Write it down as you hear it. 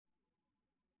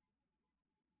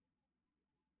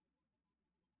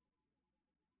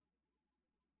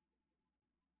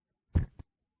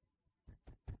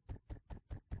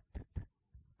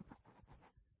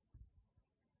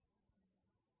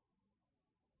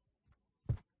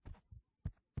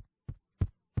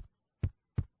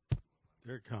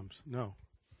Here it comes. No,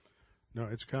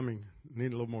 it's coming.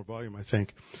 Need a little more volume, I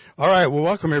think. All right. Well,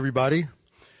 welcome everybody.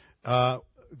 The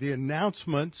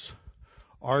announcements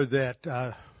are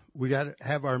that we got to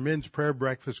have our men's prayer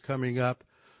breakfast coming up,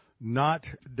 not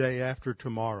day after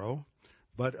tomorrow,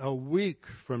 but a week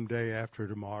from day after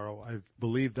tomorrow. I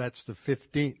believe that's the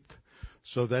 15th.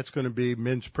 So that's going to be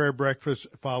men's prayer breakfast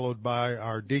followed by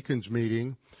our deacons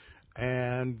meeting.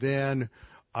 And then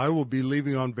I will be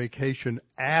leaving on vacation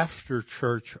after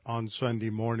church on Sunday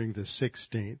morning, the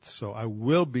 16th. So I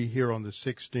will be here on the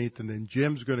 16th, and then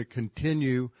Jim's going to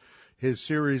continue his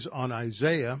series on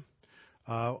Isaiah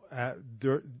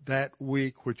that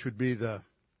week, which would be the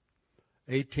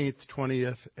 18th,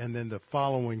 20th, and then the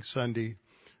following Sunday.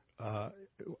 I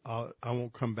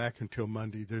won't come back until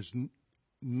Monday. There's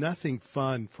nothing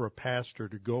fun for a pastor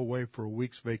to go away for a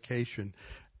week's vacation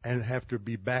and have to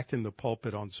be back in the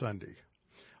pulpit on Sunday.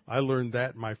 I learned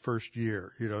that my first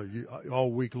year.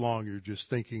 All week long you're just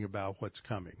thinking about what's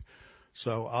coming.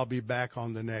 So I'll be back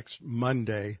on the next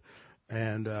Monday,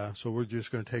 and so we're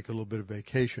just going to take a little bit of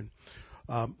vacation.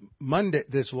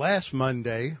 This last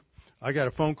Monday, I got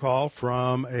a phone call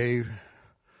from a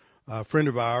friend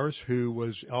of ours who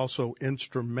was also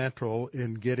instrumental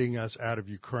in getting us out of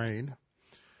Ukraine,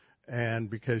 and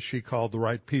because she called the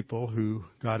right people who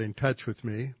got in touch with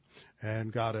me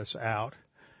and got us out.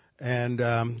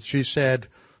 And she said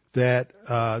that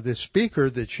the speaker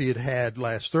that she had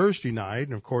last Thursday night,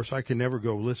 and of course I can never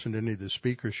go listen to any of the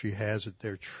speakers she has at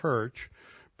their church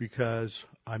because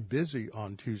I'm busy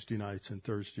on Tuesday nights and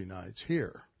Thursday nights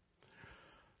here.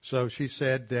 So she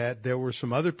said that there were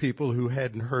some other people who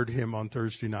hadn't heard him on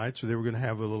Thursday night, so they were going to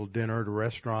have a little dinner at a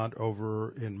restaurant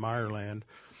over in Meyerland.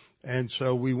 And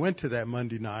so we went to that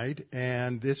Monday night,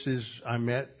 and I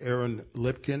met Aaron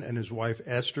Lipkin and his wife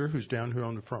Esther, who's down here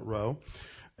on the front row.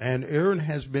 And Aaron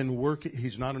has been working,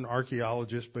 he's not an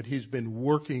archaeologist, but he's been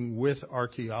working with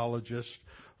archaeologists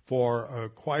for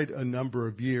quite a number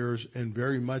of years and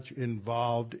very much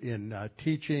involved in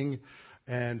teaching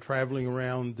and traveling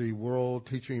around the world,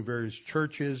 teaching various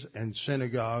churches and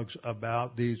synagogues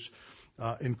about these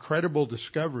incredible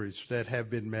discoveries that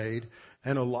have been made.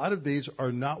 And a lot of these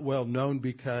are not well known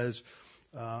because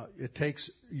it takes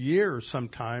years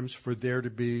sometimes for there to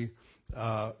be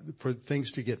for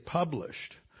things to get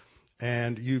published.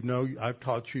 And I've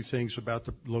taught you things about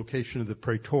the location of the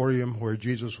Praetorium where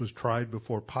Jesus was tried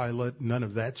before Pilate. None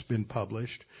of that's been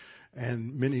published,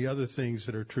 and many other things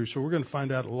that are true. So we're going to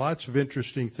find out lots of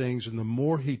interesting things. And the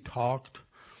more he talked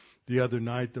the other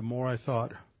night, the more I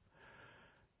thought,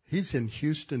 he's in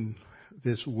Houston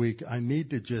this week. I need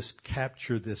to just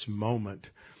capture this moment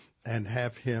and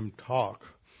have him talk,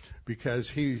 because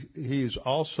he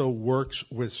also works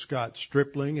with Scott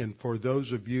Stripling. And for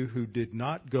those of you who did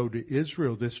not go to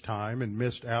Israel this time and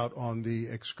missed out on the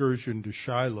excursion to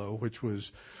Shiloh, which was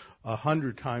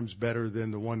 100 times better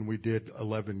than the one we did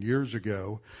 11 years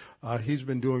ago, he's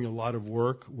been doing a lot of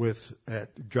work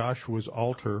at Joshua's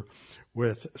altar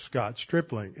with Scott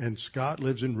Stripling. And Scott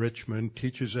lives in Richmond,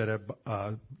 teaches at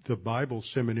the Bible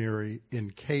seminary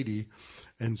in Katy,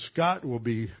 and Scott will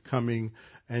be coming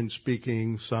and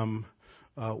speaking some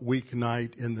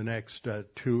weeknight in the next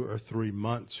 2 or 3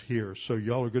 months here. So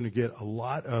y'all are going to get a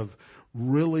lot of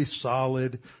really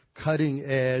solid, cutting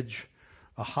edge,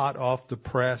 hot off the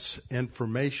press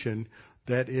information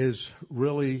that is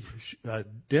really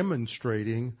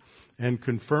demonstrating and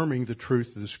confirming the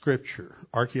truth of the Scripture.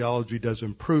 Archaeology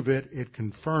doesn't prove it, it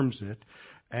confirms it.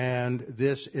 And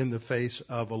this in the face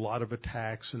of a lot of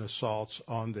attacks and assaults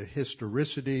on the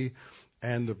historicity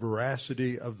and the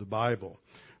veracity of the Bible.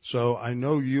 So I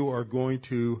know you are going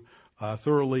to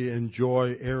thoroughly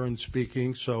enjoy Aaron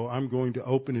speaking, so I'm going to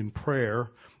open in prayer,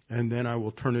 and then I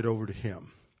will turn it over to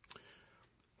him.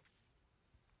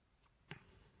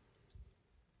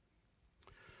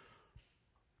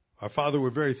 Our Father, we're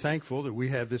very thankful that we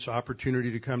have this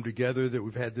opportunity to come together, that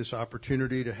we've had this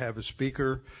opportunity to have a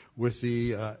speaker with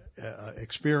the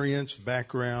experience,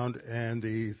 background, and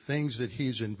the things that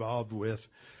he's involved with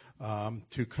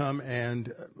to come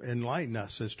and enlighten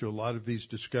us as to a lot of these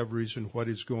discoveries and what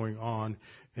is going on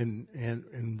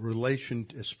in relation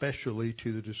especially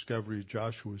to the discovery of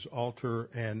Joshua's altar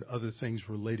and other things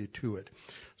related to it.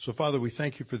 So, Father, we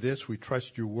thank you for this. We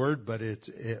trust your word, but it's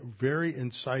very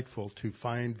insightful to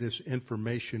find this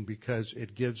information because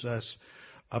it gives us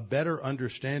a better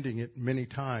understanding at many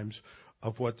times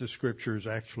of what the Scripture is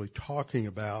actually talking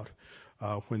about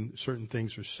when certain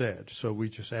things are said. So we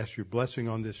just ask your blessing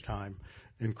on this time.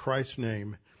 In Christ's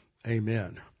name,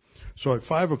 amen. So at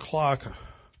 5 o'clock,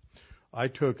 I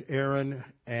took Aaron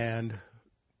and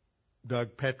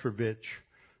Doug Petrovich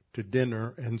to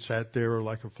dinner and sat there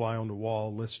like a fly on the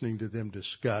wall listening to them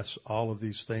discuss all of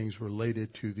these things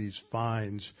related to these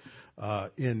finds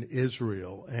in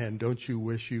Israel. And don't you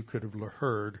wish you could have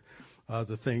heard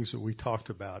the things that we talked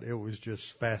about? It was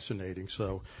just fascinating.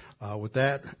 So with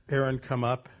that, Aaron, come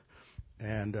up,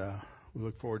 and we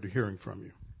look forward to hearing from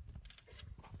you.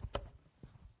 Can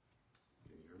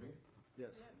you hear me? Yes.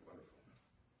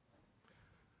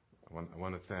 Wonderful. I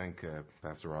want to thank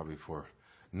Pastor Robbie for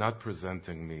not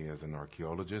presenting me as an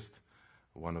archaeologist.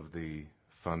 One of the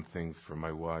fun things for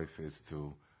my wife is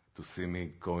to see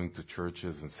me going to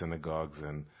churches and synagogues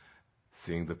and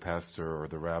seeing the pastor or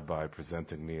the rabbi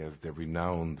presenting me as the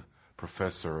renowned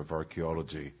professor of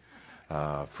archaeology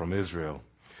from Israel.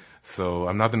 So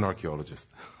I'm not an archaeologist.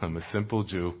 I'm a simple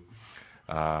Jew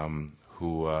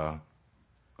who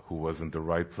was in the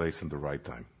right place in the right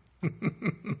time.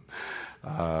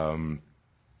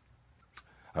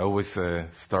 I always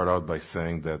start out by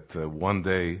saying that one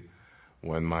day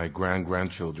when my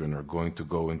grandchildren are going to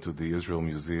go into the Israel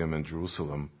Museum in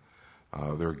Jerusalem,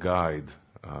 their guide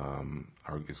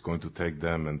is going to take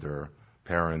them and their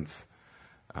parents,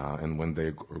 and when they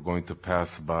are going to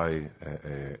pass by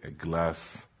a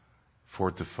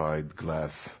fortified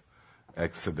glass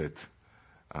exhibit,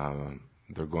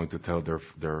 they're going to tell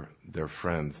their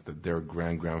friends that their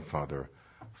grandfather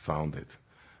found it.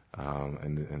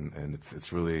 And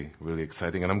it's really, really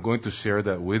exciting. And I'm going to share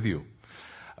that with you.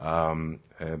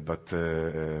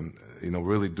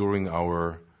 Really during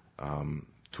our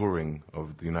touring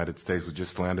of the United States, we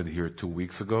just landed here 2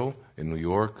 weeks ago in New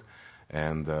York.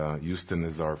 And Houston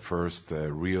is our first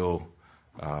real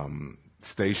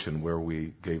station where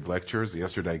we gave lectures.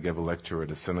 Yesterday I gave a lecture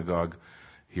at a synagogue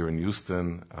here in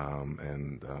Houston,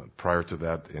 and prior to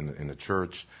that in a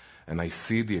church. And I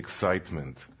see the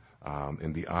excitement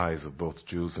in the eyes of both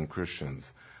Jews and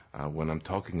Christians when I'm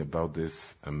talking about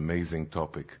this amazing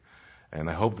topic. And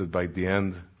I hope that by the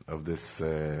end of this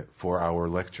 4-hour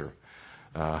lecture,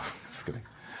 just kidding,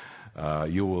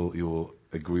 you will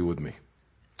agree with me.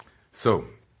 So,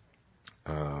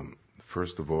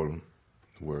 first of all,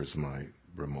 where's my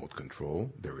remote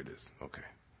control? There it is. Okay.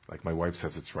 Like my wife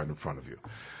says, it's right in front of you.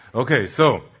 Okay,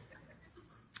 so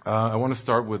I want to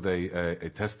start with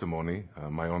a testimony,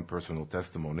 my own personal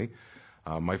testimony.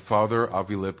 My father,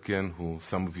 Avi Lipkin, who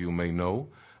some of you may know,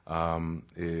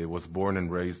 was born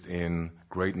and raised in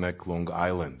Great Neck, Long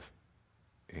Island,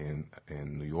 in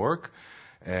New York.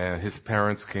 And his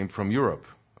parents came from Europe.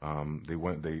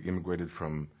 They immigrated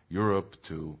from Europe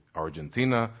to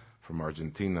Argentina, from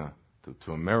Argentina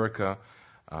to America,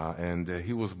 and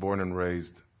he was born and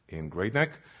raised in Great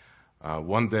Neck.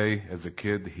 One day, as a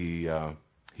kid, he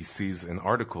sees an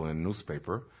article in a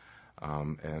newspaper,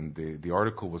 and the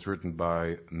article was written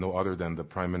by no other than the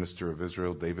Prime Minister of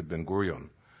Israel, David Ben-Gurion.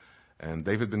 And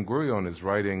David Ben-Gurion is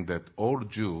writing that all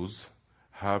Jews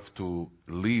have to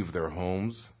leave their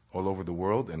homes all over the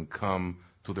world and come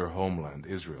to their homeland,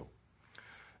 Israel.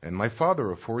 And my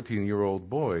father, a 14-year-old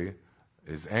boy,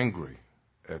 is angry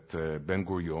at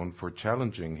Ben-Gurion for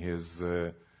challenging his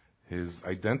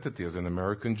identity as an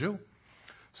American Jew.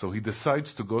 So he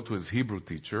decides to go to his Hebrew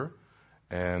teacher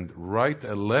and write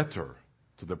a letter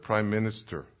to the Prime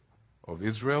Minister of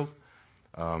Israel,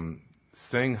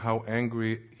 saying how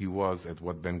angry he was at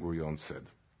what Ben-Gurion said.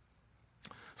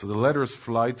 So the letters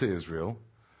fly to Israel,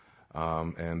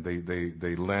 and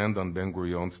they land on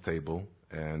Ben-Gurion's table,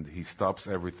 and he stops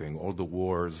everything, all the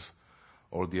wars,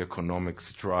 all the economic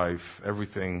strife,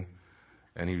 everything,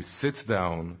 and he sits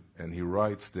down and he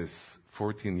writes this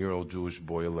 14-year-old Jewish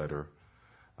boy a letter.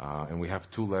 And we have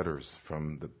 2 letters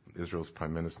from Israel's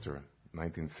Prime Minister,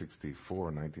 1964,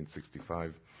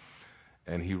 1965.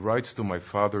 And he writes to my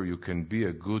father, you can be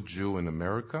a good Jew in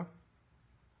America,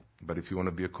 but if you want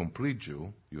to be a complete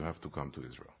Jew, you have to come to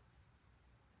Israel.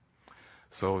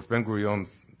 So if Ben-Gurion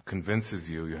convinces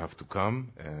you, you have to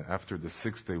come. After the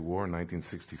Six-Day War,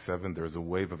 1967, there's a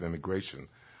wave of immigration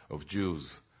of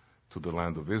Jews to the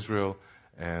land of Israel,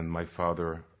 and my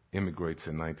father immigrates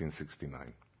in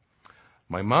 1969.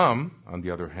 My mom, on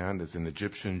the other hand, is an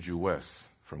Egyptian Jewess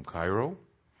from Cairo,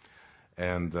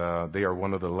 and they are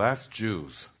one of the last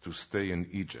Jews to stay in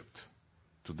Egypt.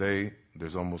 Today,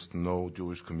 there's almost no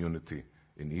Jewish community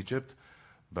in Egypt,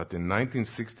 but in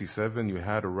 1967, you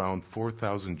had around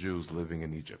 4,000 Jews living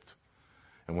in Egypt.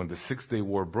 And when the Six-Day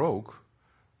War broke,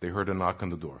 they heard a knock on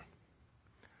the door.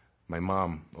 My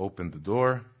mom opened the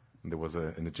door, and there was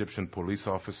an Egyptian police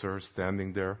officer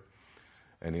standing there,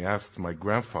 and he asked my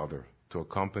grandfather to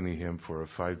accompany him for a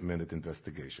 5-minute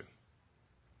investigation.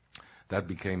 That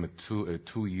became a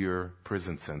 2-year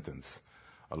prison sentence,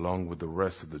 along with the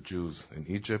rest of the Jews in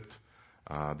Egypt.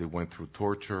 They went through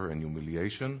torture and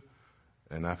humiliation.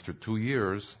 And after 2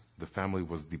 years, the family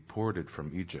was deported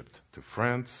from Egypt to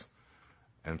France.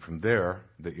 And from there,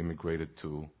 they immigrated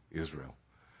to Israel.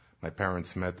 My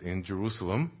parents met in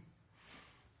Jerusalem.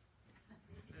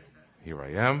 Here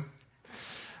I am.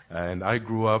 And I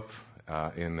grew up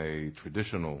in a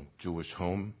traditional Jewish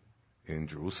home in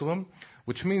Jerusalem,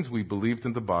 which means we believed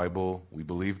in the Bible, we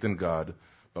believed in God,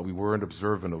 but we weren't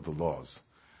observant of the laws.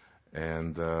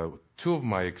 And two of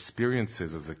my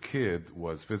experiences as a kid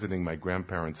was visiting my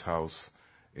grandparents' house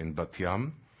in Bat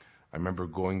Yam. I remember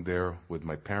going there with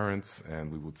my parents,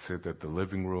 and we would sit at the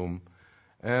living room.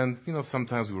 And,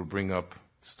 sometimes we would bring up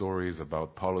stories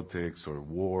about politics or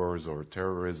wars or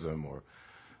terrorism or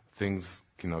things,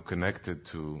 connected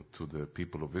to the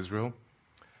people of Israel.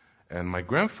 And my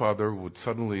grandfather would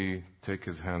suddenly take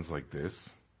his hands like this,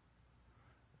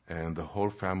 and the whole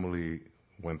family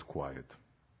went quiet.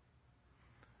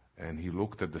 And he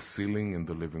looked at the ceiling in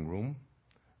the living room,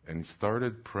 and he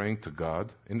started praying to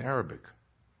God in Arabic,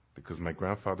 because my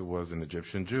grandfather was an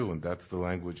Egyptian Jew, and that's the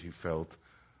language he felt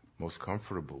most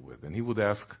comfortable with. And he would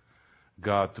ask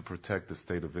God to protect the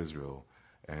state of Israel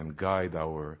and guide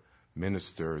our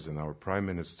ministers and our prime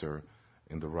minister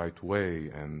in the right way,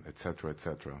 and et cetera, et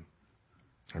cetera.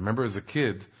 I remember as a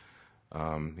kid,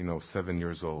 7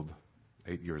 years old,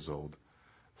 8 years old,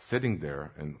 sitting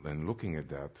there and looking at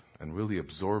that and really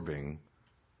absorbing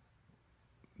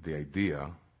the idea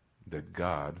that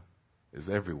God is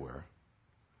everywhere.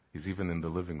 He's even in the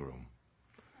living room.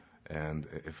 And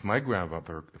if my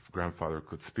grandfather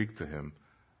could speak to him,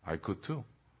 I could too.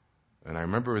 And I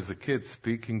remember as a kid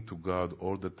speaking to God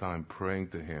all the time, praying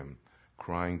to him,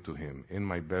 crying to him, in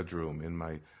my bedroom, in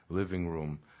my living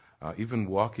room, even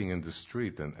walking in the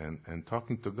street and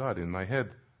talking to God in my head.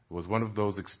 It was one of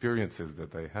those experiences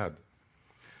that I had.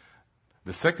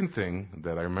 The second thing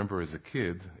that I remember as a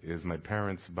kid is my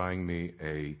parents buying me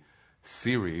a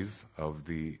series of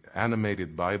the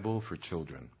animated Bible for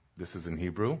children. This is in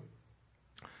Hebrew.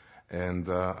 And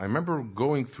I remember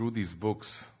going through these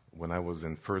books when I was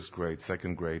in first grade,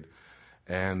 second grade.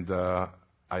 And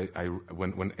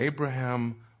when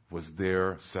Abraham was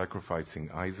there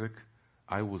sacrificing Isaac,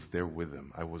 I was there with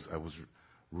him. I was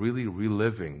really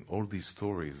reliving all these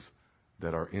stories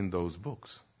that are in those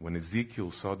books. When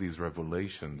Ezekiel saw these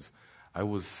revelations, I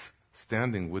was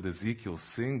standing with Ezekiel,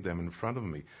 seeing them in front of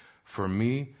me. For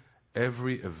me,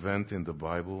 every event in the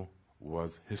Bible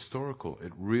was historical.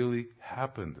 It really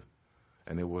happened.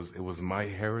 And it was my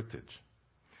heritage.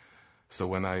 So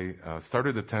when I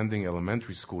started attending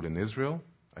elementary school in Israel,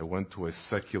 I went to a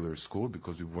secular school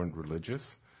because we weren't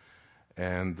religious.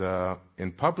 And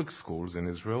in public schools in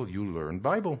Israel, you learn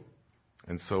Bible.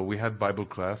 And so we had Bible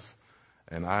class,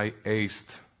 and I aced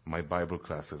my Bible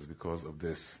classes because of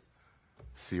this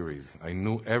series. I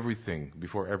knew everything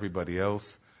before everybody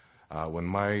else. When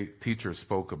my teacher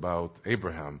spoke about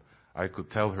Abraham, I could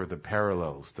tell her the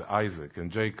parallels to Isaac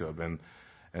and Jacob,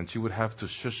 and she would have to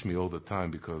shush me all the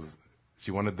time because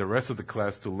she wanted the rest of the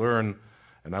class to learn,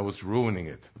 and I was ruining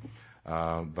it.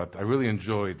 But I really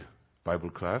enjoyed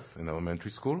Bible class in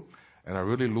elementary school, and I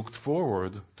really looked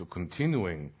forward to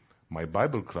continuing my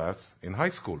Bible class in high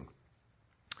school.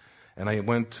 And I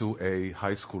went to a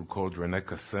high school called Rene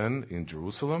Cassin in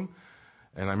Jerusalem,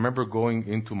 and I remember going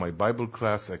into my Bible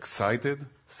class excited,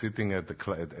 sitting at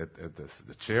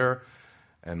the chair,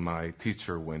 and my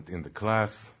teacher went in the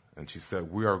class, and she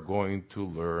said, "We are going to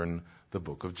learn the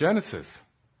book of Genesis."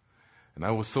 And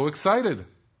I was so excited,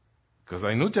 because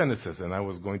I knew Genesis, and I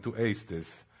was going to ace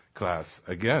this class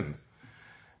again.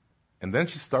 And then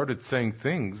she started saying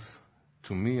things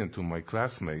to me and to my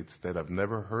classmates that I've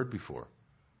never heard before.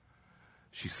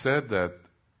 She said that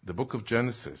the book of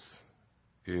Genesis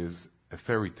is a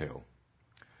fairy tale,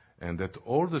 and that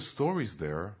all the stories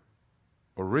there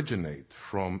originate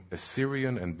from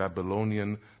Assyrian and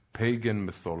Babylonian pagan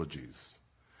mythologies,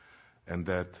 and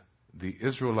that the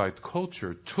Israelite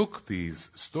culture took these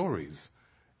stories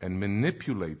and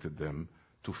manipulated them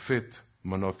to fit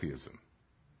monotheism.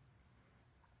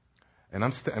 And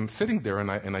I'm sitting there,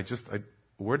 and I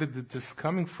where did this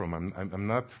coming from? I'm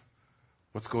not.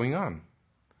 What's going on?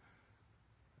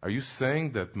 Are you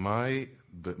saying that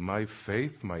my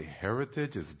faith, my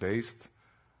heritage, is based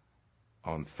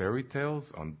on fairy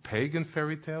tales, on pagan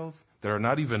fairy tales that are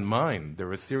not even mine?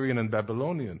 They're Assyrian and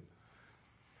Babylonian.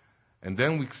 And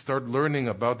then we start learning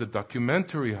about the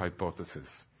documentary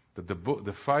hypothesis, that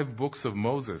the 5 books of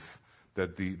Moses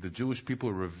that the Jewish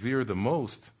people revere the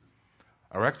most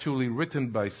are actually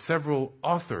written by several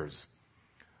authors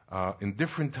in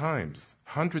different times,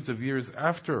 hundreds of years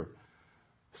after,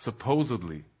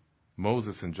 supposedly,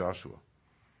 Moses and Joshua.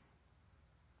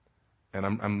 And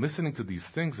I'm listening to these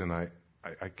things, and I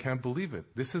can't believe it.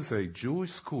 This is a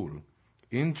Jewish school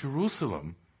in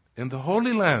Jerusalem, in the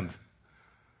Holy Land.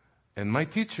 And my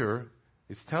teacher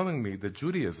is telling me that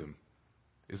Judaism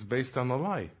is based on a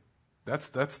lie. That's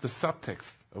the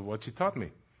subtext of what she taught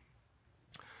me.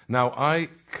 Now, I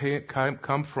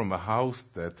come from a house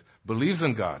that believes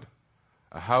in God,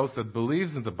 a house that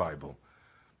believes in the Bible.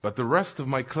 But the rest of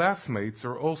my classmates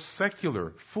are all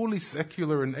secular, fully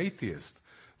secular and atheist.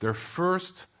 Their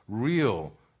first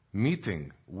real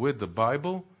meeting with the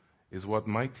Bible is what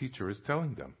my teacher is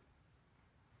telling them.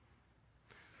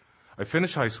 I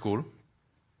finished high school,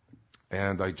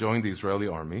 and I joined the Israeli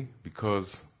army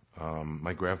because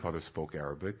my grandfather spoke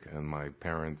Arabic, and my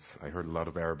parents, I heard a lot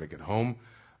of Arabic at home.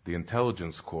 The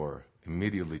intelligence corps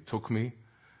immediately took me,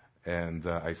 and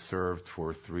I served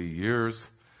for 3 years.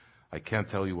 I can't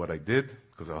tell you what I did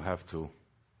because I'll have to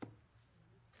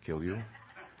kill you.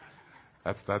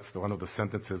 That's one of the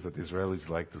sentences that Israelis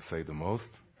like to say the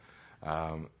most.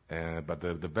 But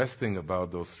the best thing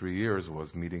about those 3 years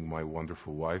was meeting my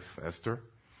wonderful wife, Esther.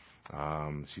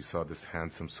 She saw this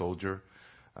handsome soldier,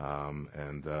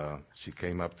 and she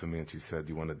came up to me and she said,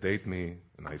 "You want to date me?"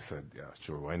 And I said, "Yeah,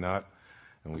 sure, why not?"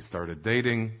 And we started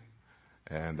dating,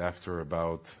 and after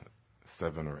about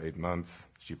 7 or 8 months,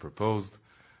 she proposed,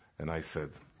 and I said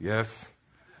yes,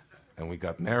 and we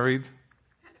got married.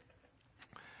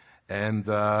 And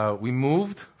we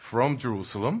moved from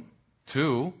Jerusalem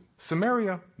to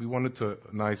Samaria. We wanted a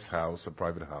nice house, a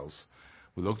private house.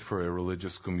 We looked for a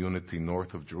religious community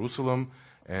north of Jerusalem,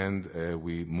 and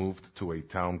we moved to a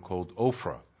town called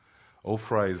Ophrah.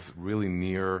 Ophrah is really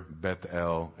near Beth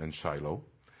El and Shiloh.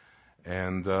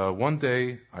 And one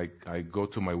day, I go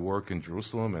to my work in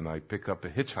Jerusalem, and I pick up a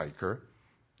hitchhiker.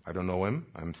 I don't know him.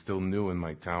 I'm still new in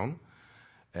my town.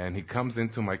 And he comes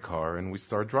into my car, and we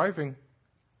start driving.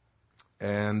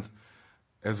 And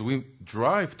as we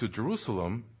drive to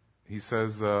Jerusalem, he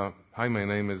says, "Hi, my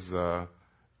name is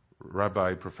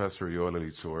Rabbi Professor Yoel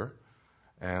Elitzur,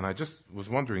 and I just was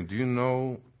wondering, do you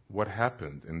know what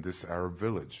happened in this Arab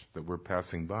village that we're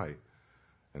passing by?"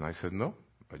 And I said, "No,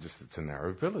 it's an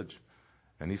Arab village."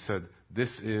 And he said,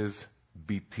 "This is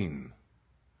Bitin.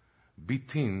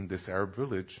 Bitin, this Arab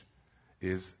village,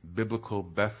 is biblical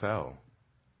Bethel.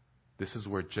 This is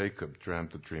where Jacob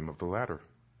dreamt the dream of the ladder."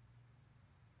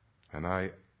 And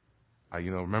I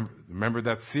remember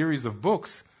that series of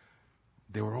books.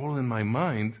 They were all in my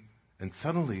mind, and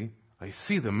suddenly I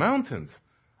see the mountains.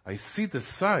 I see the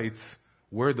sites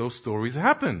where those stories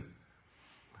happen.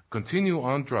 Continue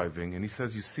on driving, and he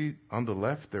says, "You see on the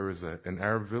left there is an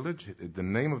Arab village. The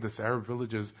name of this Arab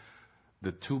village is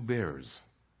the Two Bears.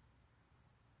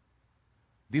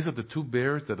 These are the two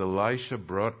bears that Elisha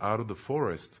brought out of the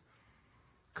forest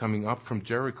coming up from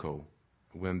Jericho.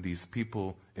 When these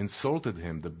people insulted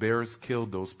him, the bears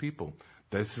killed those people.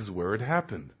 This is where it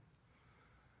happened.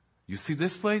 You see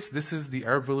this place? This is the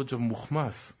Arab village of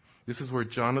Mukhmas. This is where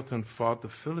Jonathan fought the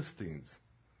Philistines."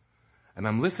 And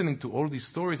I'm listening to all these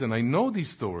stories, and I know these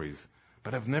stories,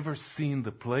 but I've never seen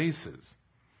the places.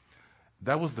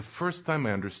 That was the first time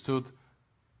I understood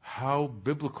how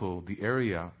biblical the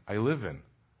area I live in,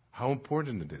 how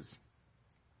important it is.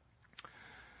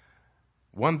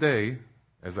 One day,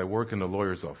 as I work in a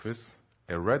lawyer's office,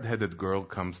 a red-headed girl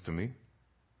comes to me,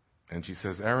 and she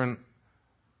says, "Aaron,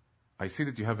 I see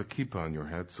that you have a kippah on your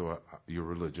head, so you're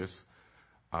religious.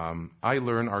 I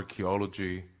learn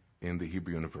archaeology in the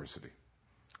Hebrew University,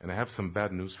 and I have some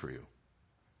bad news for you."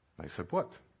 I said,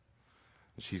 "What?"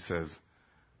 And she says,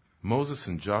 "Moses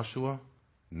and Joshua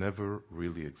never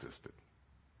really existed.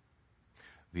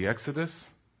 The Exodus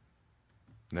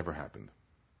never happened."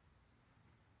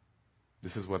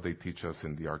 This is what they teach us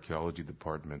in the archaeology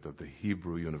department of the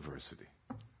Hebrew University.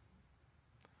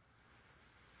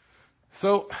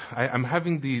 So I'm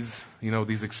having these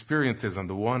experiences. On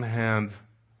the one hand,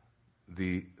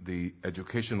 the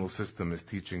educational system is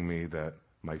teaching me that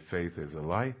my faith is a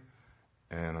lie,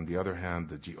 and on the other hand,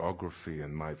 the geography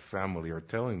and my family are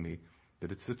telling me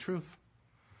that it's the truth.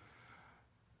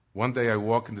 One day I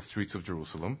walk in the streets of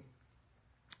Jerusalem,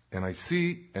 and I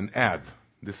see an ad.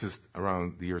 This is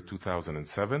around the year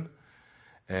 2007.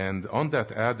 And on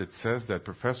that ad, it says that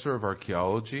Professor of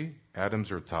Archaeology, Adam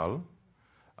Zertal,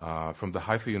 from the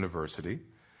Haifa University,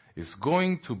 is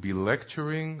going to be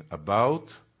lecturing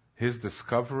about his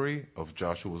discovery of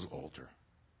Joshua's altar.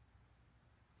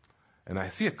 And I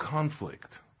see a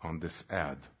conflict on this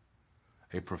ad.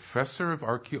 A professor of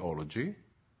archaeology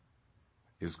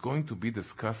is going to be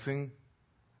discussing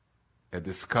a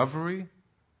discovery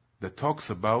that talks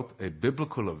about a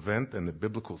biblical event and a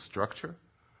biblical structure.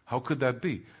 How could that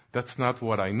be? That's not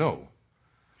what I know.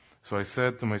 So I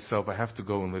said to myself, I have to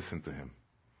go and listen to him.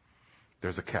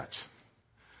 There's a catch.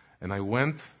 And I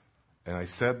went and I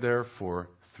sat there for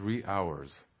 3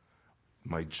 hours.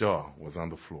 My jaw was on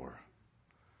the floor.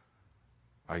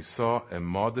 I saw a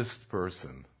modest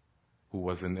person who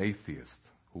was an atheist,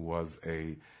 who was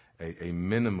a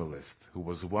minimalist, who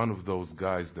was one of those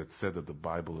guys that said that the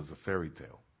Bible is a fairy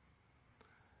tale,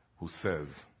 who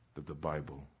says that the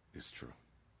Bible is true.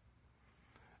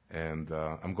 And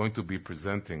I'm going to be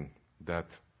presenting that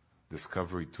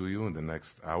discovery to you in the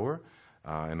next hour,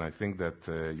 and I think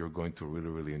that you're going to really,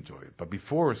 really enjoy it. But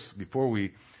before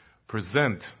we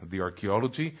present the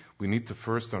archaeology, we need to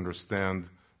first understand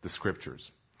the scriptures.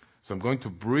 So I'm going to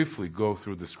briefly go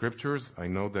through the scriptures. I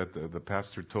know that the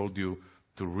pastor told you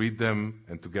to read them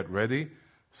and to get ready,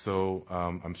 so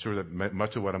I'm sure that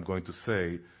much of what I'm going to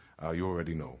say you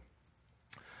already know.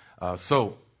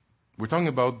 So we're talking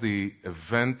about the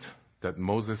event that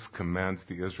Moses commands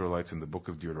the Israelites in the book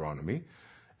of Deuteronomy.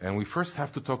 And we first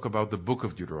have to talk about the book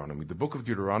of Deuteronomy. The book of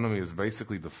Deuteronomy is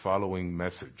basically the following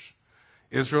message.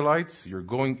 Israelites, you're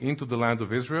going into the land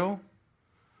of Israel.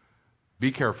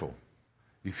 Be careful.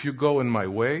 If you go in my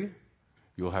way,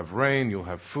 you'll have rain, you'll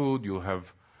have food, you'll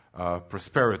have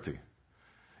prosperity.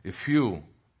 If you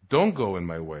don't go in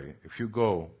my way, if you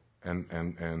go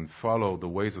and follow the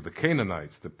ways of the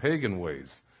Canaanites, the pagan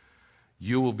ways,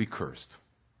 you will be cursed.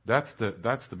 That's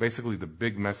basically the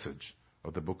big message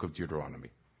of the book of Deuteronomy.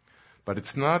 But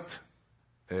it's not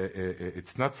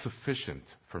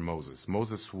sufficient for Moses.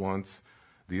 Moses wants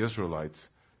the Israelites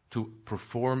to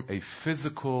perform a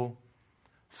physical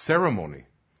ceremony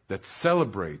that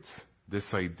celebrates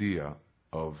this idea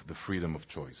of the freedom of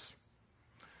choice.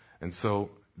 And so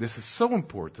this is so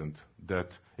important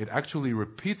that it actually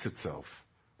repeats itself,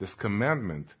 this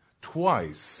commandment,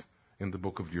 twice in the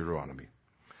book of Deuteronomy.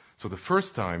 So the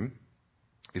first time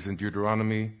is in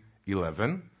Deuteronomy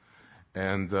 11,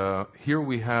 and here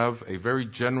we have a very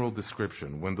general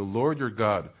description. When the Lord your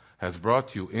God has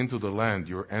brought you into the land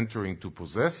you're entering to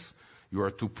possess, you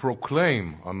are to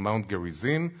proclaim on Mount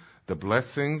Gerizim the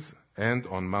blessings and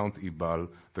on Mount Ebal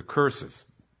the curses.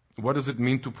 What does it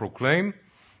mean to proclaim?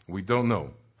 We don't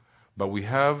know. But we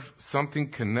have something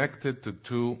connected to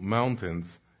two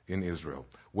mountains in Israel.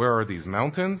 Where are these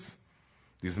mountains?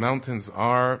 These mountains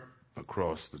are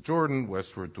across the Jordan,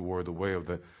 westward toward the way of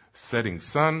the setting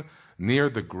sun, near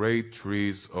the great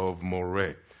trees of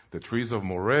Moreh. The trees of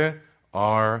Moreh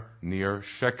are near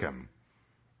Shechem.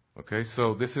 Okay,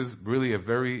 so this is really a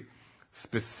very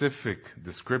specific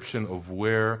description of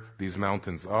where these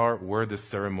mountains are, where this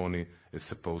ceremony is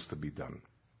supposed to be done.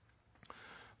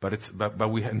 But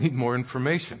we need more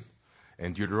information.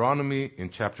 And Deuteronomy in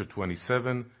chapter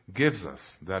 27 gives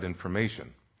us that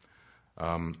information.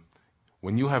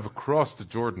 When you have crossed the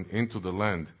Jordan into the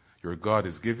land your God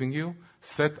is giving you,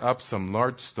 set up some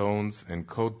large stones and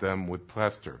coat them with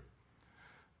plaster.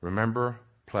 Remember,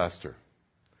 plaster.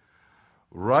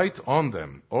 Write on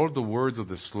them all the words of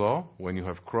this law when you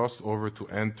have crossed over to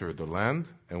enter the land,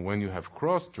 and when you have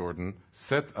crossed Jordan,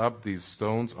 set up these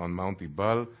stones on Mount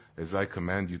Ebal as I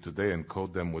command you today, and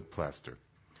coat them with plaster.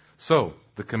 So,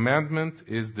 the commandment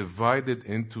is divided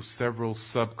into several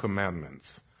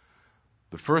sub-commandments.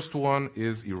 The first one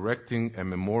is erecting a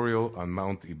memorial on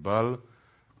Mount Ebal,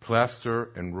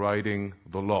 plaster and writing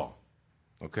the law.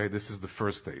 Okay, this is the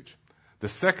first stage. The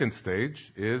second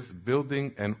stage is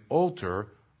building an altar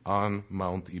on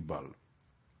Mount Ebal.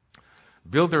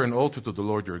 Build there an altar to the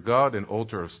Lord your God, an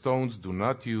altar of stones. Do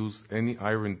not use any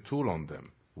iron tool on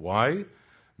them. Why?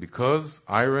 Because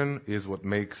iron is what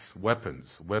makes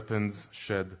weapons. Weapons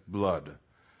shed blood.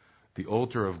 The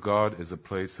altar of God is a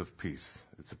place of peace.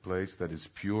 It's a place that is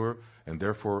pure, and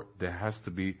therefore there has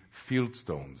to be field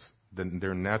stones in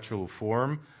their natural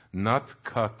form, not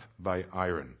cut by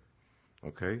iron.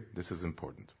 Okay? This is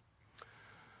important.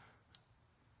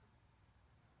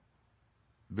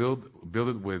 Build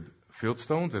it with field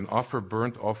stones and offer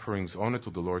burnt offerings on it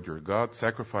to the Lord your God.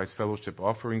 Sacrifice fellowship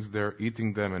offerings there,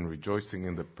 eating them and rejoicing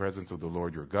in the presence of the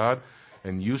Lord your God.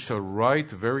 And you shall write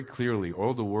very clearly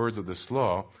all the words of this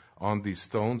law on these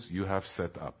stones you have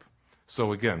set up.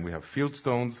 So again, we have field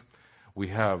stones. We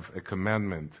have a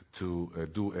commandment to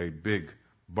do a big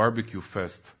barbecue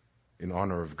fest in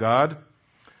honor of God.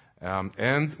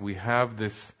 And we have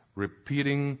this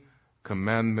repeating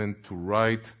commandment to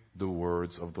write the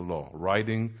words of the law.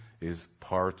 Writing is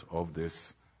part of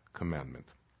this commandment.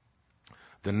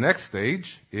 The next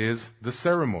stage is the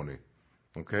ceremony.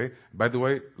 Okay? By the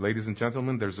way, ladies and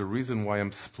gentlemen, there's a reason why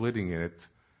I'm splitting it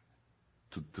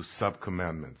to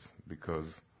sub-commandments,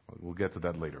 because we'll get to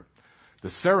that later. The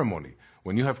ceremony.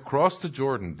 When you have crossed the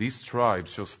Jordan, these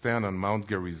tribes shall stand on Mount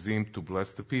Gerizim to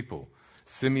bless the people.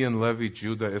 Simeon, Levi,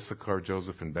 Judah, Issachar,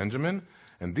 Joseph, and Benjamin.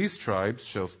 And these tribes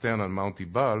shall stand on Mount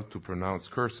Ebal to pronounce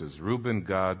curses. Reuben,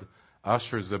 Gad,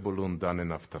 Asher, Zebulun, Dan, and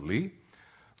Naphtali.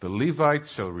 The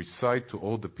Levites shall recite to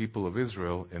all the people of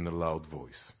Israel in a loud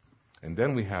voice. And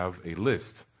then we have a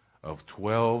list of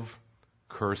 12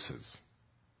 curses.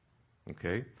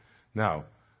 Okay? Now,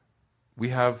 we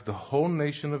have the whole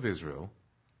nation of Israel,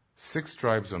 6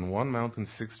 tribes on one mountain,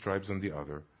 6 tribes on the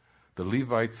other. The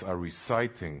Levites are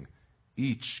reciting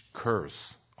each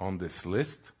curse on this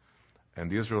list,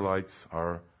 and the Israelites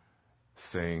are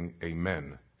saying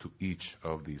amen to each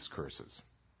of these curses.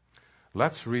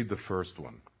 Let's read the first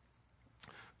one.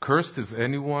 Cursed is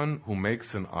anyone who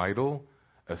makes an idol,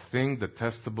 a thing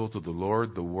detestable to the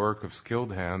Lord, the work of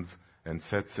skilled hands, and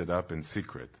sets it up in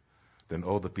secret. Then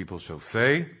all the people shall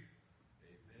say,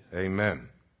 Amen. Amen.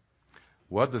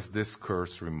 What does this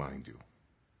curse remind you?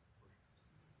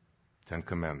 10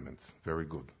 Commandments. Very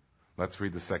good. Let's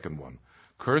read the second one.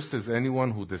 Cursed is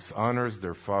anyone who dishonors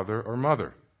their father or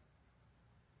mother.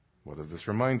 What does this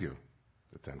remind you?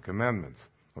 The 10 Commandments.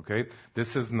 Okay?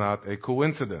 This is not a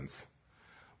coincidence.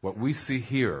 What we see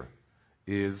here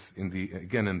is, in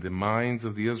the minds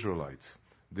of the Israelites,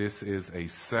 this is a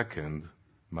second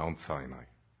Mount Sinai.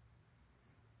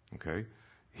 Okay?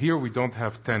 Here we don't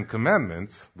have 10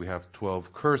 commandments, we have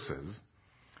 12 curses.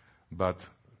 But,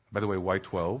 by the way, why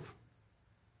 12?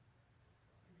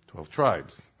 12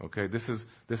 tribes. Okay? This is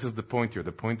the point here.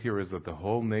 The point here is that the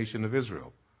whole nation of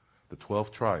Israel, the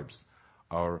 12 tribes,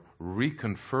 are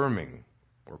reconfirming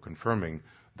or confirming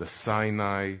the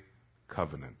Sinai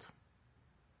covenant.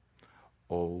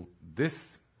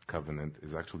 This covenant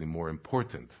is actually more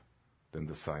important than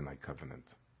the Sinai covenant.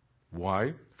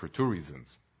 Why? For 2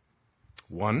 reasons.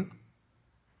 One,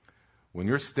 when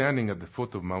you're standing at the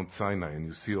foot of Mount Sinai and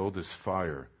you see all this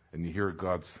fire and you hear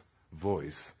God's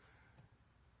voice,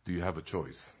 do you have a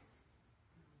choice?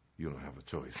 You don't have a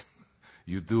choice.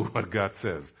 You do what God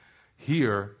says.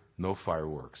 Here, no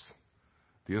fireworks.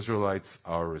 The Israelites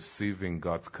are receiving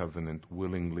God's covenant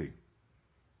willingly.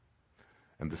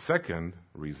 And the second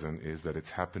reason is that it's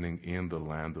happening in the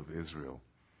land of Israel.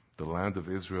 The land of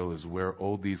Israel is where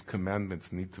all these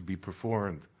commandments need to be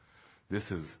performed.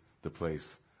 This is the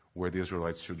place where the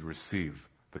Israelites should receive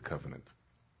the covenant.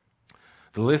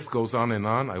 The list goes on and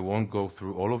on. I won't go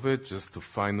through all of it, just to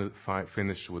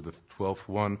finish with the 12th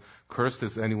one. Cursed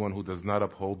is anyone who does not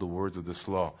uphold the words of this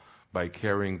law by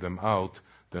carrying them out.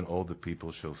 Then all the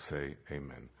people shall say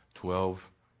amen. 12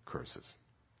 curses.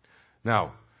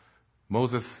 Now,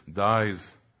 Moses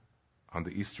dies on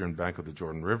the eastern bank of the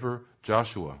Jordan River.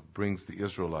 Joshua brings the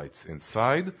Israelites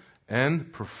inside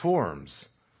and performs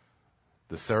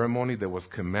the ceremony that was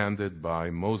commanded by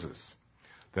Moses.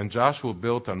 Then Joshua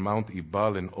built on Mount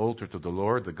Ebal an altar to the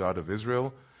Lord, the God of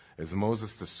Israel, as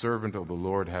Moses, the servant of the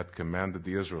Lord, had commanded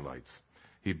the Israelites.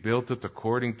 He built it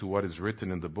according to what is written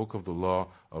in the book of the law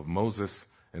of Moses,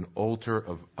 an altar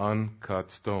of uncut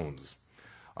stones,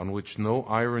 on which no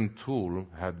iron tool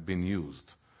had been used.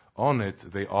 On it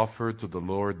they offered to the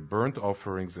Lord burnt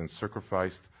offerings and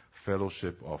sacrificed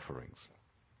fellowship offerings.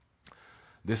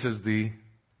 This is the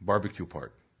barbecue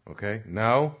part. Okay?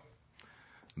 Now,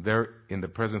 there in the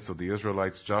presence of the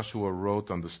Israelites, Joshua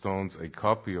wrote on the stones a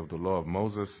copy of the law of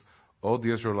Moses. All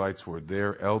the Israelites were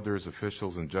there, elders,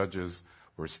 officials, and judges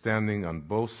were standing on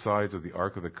both sides of the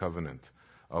Ark of the Covenant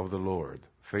of the Lord,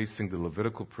 facing the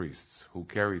Levitical priests who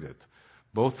carried it.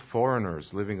 Both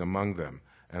foreigners living among them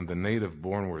and the native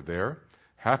born were there.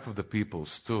 Half of the people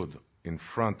stood in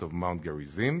front of Mount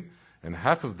Gerizim, and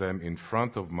half of them in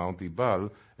front of Mount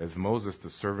Ebal, as Moses, the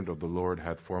servant of the Lord,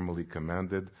 had formally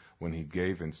commanded when he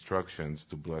gave instructions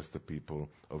to bless the people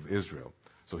of Israel.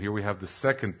 So here we have the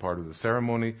second part of the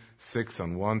ceremony, 6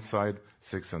 on one side,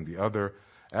 6 on the other.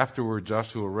 Afterward,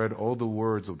 Joshua read all the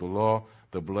words of the law,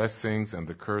 the blessings and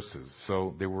the curses.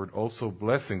 So there were also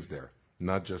blessings there,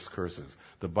 not just curses.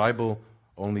 The Bible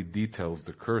only details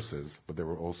the curses, but there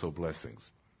were also blessings.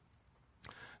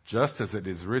 Just as it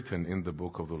is written in the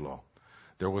book of the law.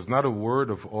 There was not a word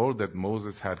of all that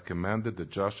Moses had commanded that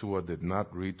Joshua did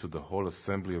not read to the whole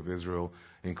assembly of Israel,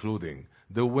 including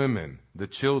the women, the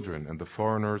children, and the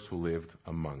foreigners who lived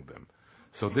among them.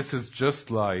 So this is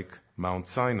just like Mount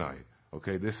Sinai.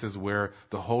 Okay, this is where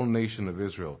the whole nation of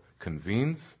Israel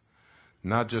convenes,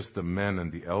 not just the men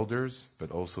and the elders,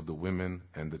 but also the women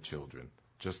and the children,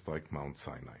 just like Mount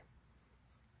Sinai.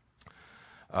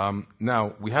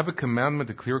 Now, we have a commandment,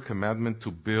 a clear commandment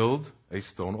to build a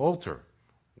stone altar.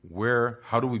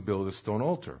 How do we build a stone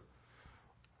altar?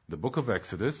 The book of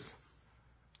Exodus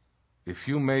If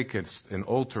you make an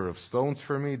altar of stones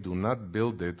for me, do not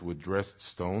build it with dressed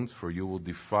stones, for you will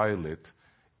defile it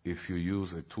if you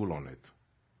use a tool on it.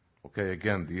 Okay,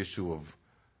 again, the issue of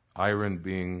iron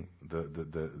being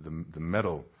the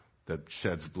metal that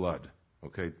sheds blood.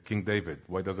 Okay, King David,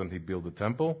 why doesn't he build a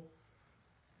temple?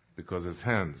 Because his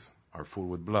hands are full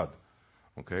with blood.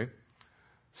 Okay,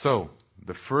 so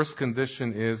the first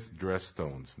condition is dressed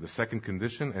stones. The second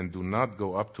condition, and do not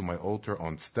go up to my altar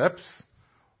on steps,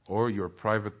 or your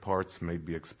private parts may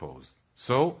be exposed.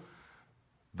 So,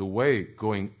 the way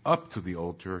going up to the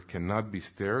altar cannot be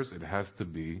stairs, it has to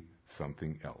be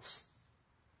something else.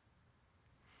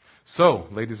 So,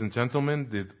 ladies and gentlemen,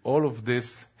 did all of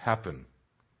this happen?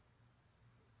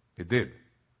 It did,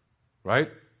 right?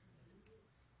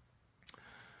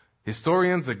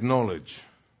 Historians acknowledge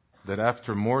that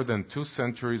after more than 2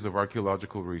 centuries of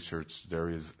archaeological research, there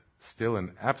is still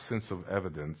an absence of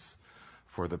evidence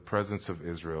for the presence of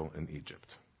Israel in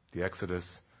Egypt. The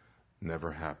Exodus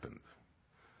never happened.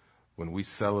 When we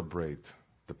celebrate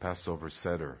the Passover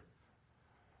Seder,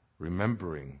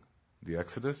 remembering the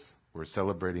Exodus, we're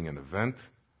celebrating an event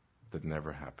that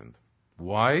never happened.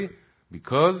 Why?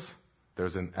 Because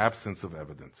there's an absence of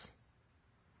evidence.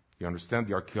 You understand?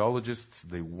 The archaeologists,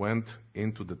 they went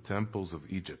into the temples of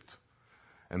Egypt,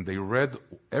 and they read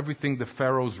everything the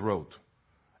pharaohs wrote.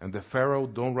 And the pharaoh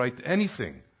don't write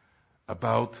anything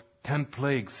about 10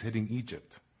 plagues hitting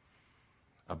Egypt,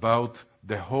 about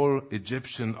the whole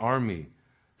Egyptian army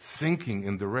sinking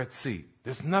in the Red Sea.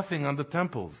 There's nothing on the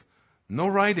temples, no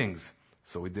writings,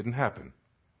 so it didn't happen.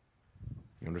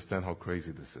 You understand how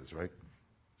crazy this is, right?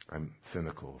 I'm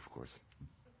cynical, of course.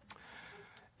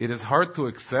 It is hard to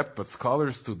accept, but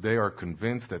scholars today are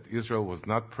convinced that Israel was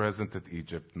not present at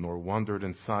Egypt, nor wandered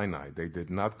in Sinai. They did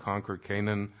not conquer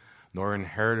Canaan, nor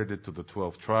inherited it to the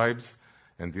 12 tribes,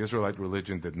 and the Israelite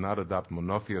religion did not adopt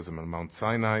monotheism on Mount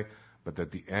Sinai, but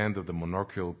at the end of the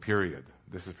monarchical period.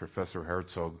 This is Professor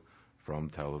Herzog from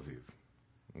Tel Aviv.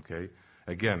 Okay?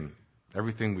 Again,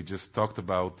 everything we just talked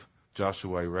about,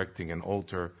 Joshua erecting an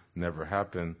altar, never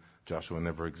happened. Joshua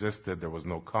never existed. There was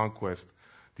no conquest.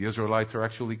 The Israelites are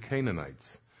actually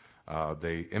Canaanites.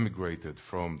 They immigrated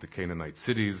from the Canaanite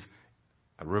cities,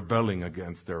 rebelling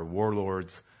against their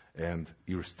warlords and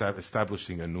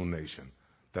establishing a new nation.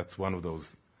 That's one of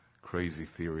those crazy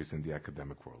theories in the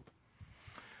academic world.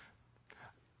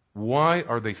 Why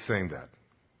are they saying that?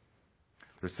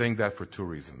 They're saying that for 2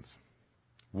 reasons.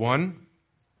 One,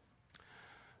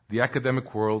 the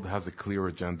academic world has a clear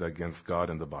agenda against God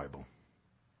and the Bible.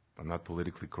 I'm not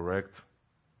politically correct.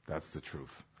 That's the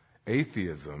truth.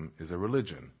 Atheism is a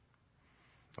religion.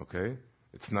 Okay?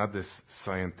 It's not this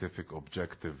scientific,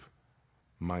 objective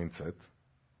mindset.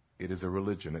 It is a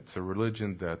religion. It's a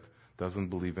religion that doesn't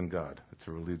believe in God. It's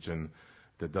a religion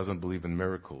that doesn't believe in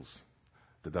miracles,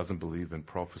 that doesn't believe in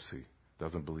prophecy,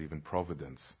 doesn't believe in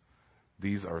providence.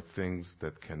 These are things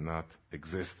that cannot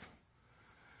exist.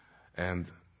 And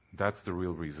that's the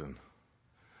real reason.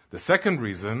 The second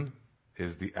reason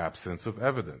is the absence of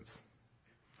evidence.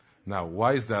 Now,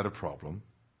 why is that a problem?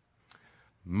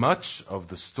 Much of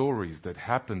the stories that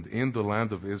happened in the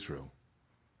land of Israel,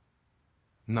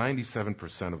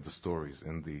 97% of the stories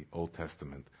in the Old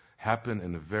Testament, happen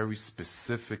in a very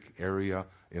specific area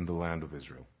in the land of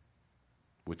Israel,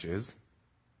 which is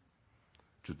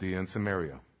Judea and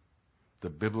Samaria, the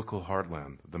biblical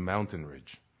heartland, the mountain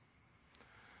ridge.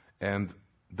 And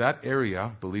that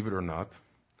area, believe it or not,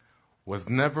 was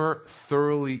never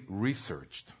thoroughly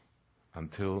researched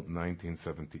until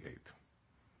 1978.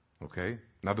 Okay?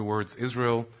 In other words,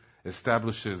 Israel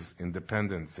establishes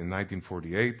independence in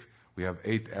 1948. We have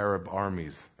 8 Arab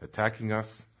armies attacking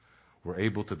us. We're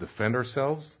able to defend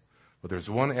ourselves. But there's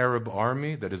one Arab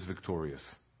army that is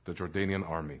victorious, the Jordanian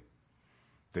army.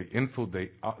 They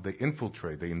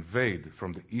infiltrate, they invade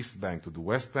from the East Bank to the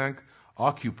West Bank,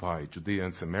 occupy Judea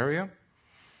and Samaria,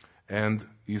 and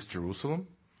East Jerusalem.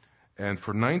 And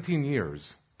for 19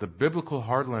 years, the biblical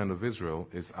heartland of Israel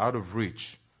is out of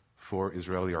reach for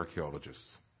Israeli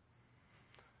archaeologists.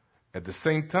 At the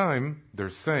same time, they're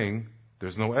saying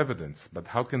there's no evidence. But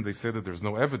how can they say that there's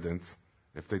no evidence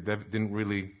if they didn't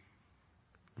really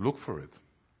look for it?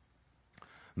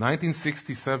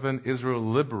 1967, Israel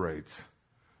liberates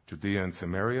Judea and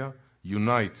Samaria,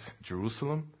 unites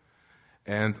Jerusalem,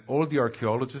 and all the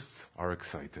archaeologists are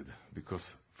excited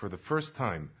because for the first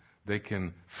time, they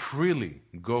can freely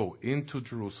go into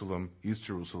Jerusalem, East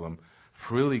Jerusalem,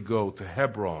 freely go to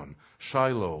Hebron,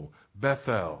 Shiloh,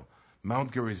 Bethel,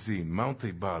 Mount Gerizim, Mount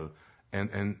Ebal,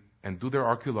 and do their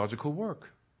archaeological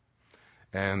work.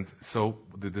 And so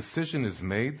the decision is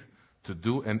made to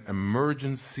do an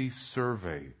emergency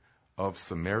survey of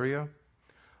Samaria.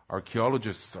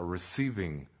 Archaeologists are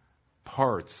receiving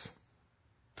parts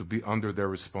to be under their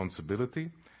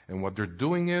responsibility. And what they're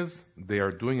doing is they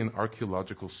are doing an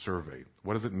archaeological survey.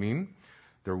 What does it mean?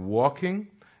 They're walking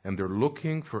and they're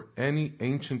looking for any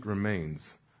ancient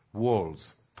remains,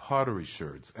 walls, pottery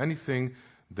sherds, anything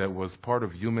that was part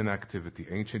of human activity,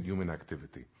 ancient human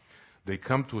activity. They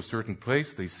come to a certain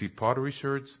place, they see pottery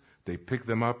sherds, they pick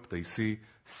them up, they see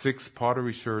 6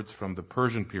 pottery sherds from the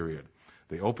Persian period.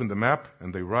 They open the map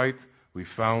and they write, we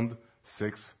found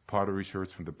 6 pottery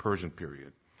sherds from the Persian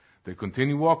period. They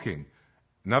continue walking.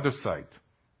 Another site,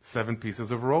 7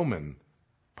 pieces of Roman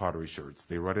pottery sherds.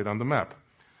 They write it on the map.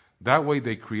 That way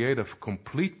they create a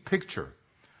complete picture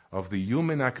of the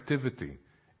human activity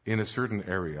in a certain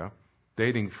area,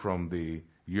 dating from the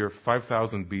year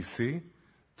 5000 BC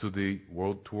to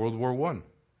World War I.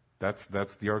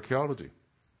 That's the archaeology.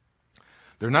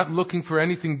 They're not looking for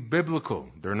anything biblical.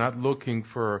 They're not looking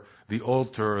for the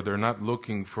altar. They're not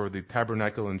looking for the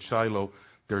tabernacle in Shiloh.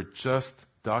 They're just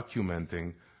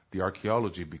documenting the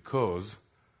archaeology because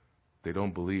they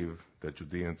don't believe that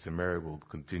Judea and Samaria will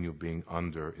continue being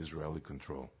under Israeli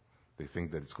control. They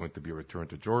think that it's going to be returned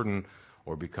to Jordan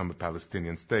or become a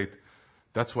Palestinian state.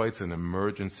 That's why it's an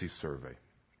emergency survey.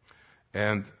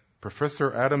 And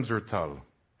Professor Adam Zertal,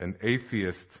 an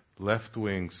atheist,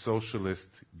 left-wing, socialist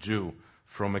Jew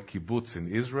from a kibbutz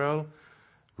in Israel,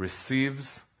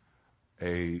 receives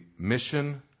a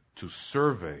mission to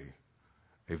survey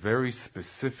a very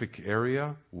specific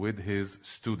area with his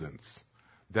students.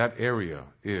 That area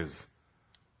is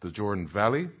the Jordan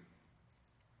Valley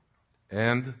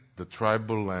and the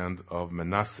tribal land of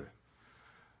Manasseh.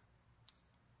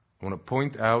 I want to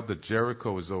point out that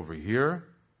Jericho is over here,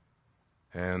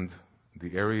 and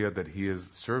the area that he is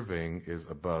surveying is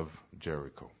above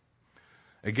Jericho.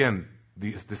 Again,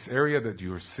 this area that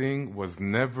you're seeing was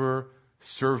never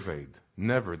surveyed.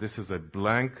 Never. This is a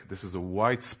blank, this is a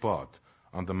white spot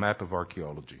on the map of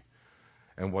archaeology.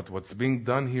 And what's being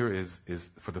done here is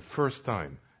for the first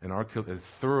time, a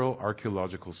thorough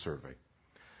archaeological survey.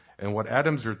 And what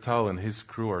Adam Zertal and his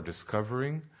crew are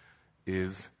discovering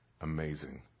is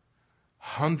amazing.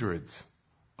 Hundreds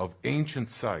of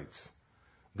ancient sites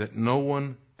that no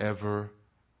one ever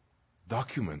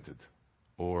documented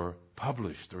or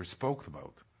published or spoke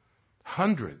about.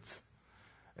 Hundreds.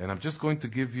 And I'm just going to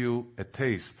give you a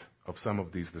taste of some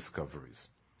of these discoveries.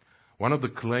 One of the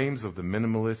claims of the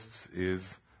minimalists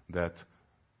is that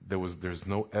there's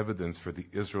no evidence for the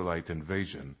Israelite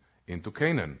invasion into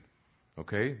Canaan.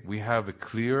 Okay? We have a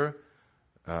clear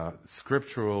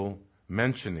scriptural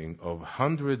mentioning of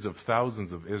hundreds of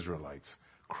thousands of Israelites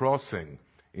crossing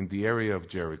in the area of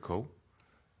Jericho,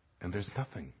 and there's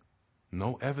nothing.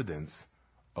 No evidence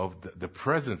of the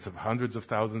presence of hundreds of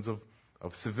thousands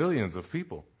of civilians, of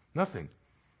people. Nothing.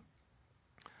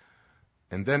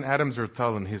 And then Adam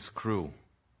Zertal and his crew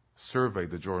survey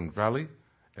the Jordan Valley,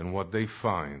 and what they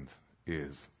find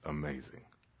is amazing.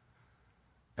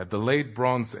 At the late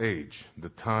Bronze Age, the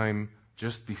time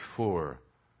just before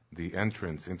the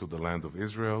entrance into the land of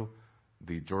Israel,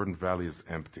 the Jordan Valley is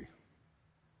empty.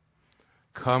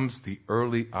 Comes the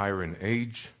early Iron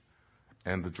Age,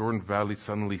 and the Jordan Valley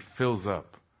suddenly fills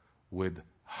up with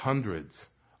hundreds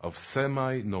of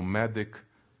semi-nomadic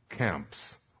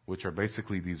camps, which are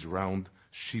basically these round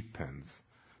sheep pens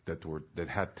that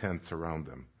had tents around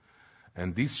them.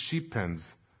 And these sheep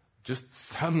pens just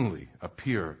suddenly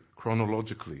appear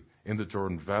chronologically in the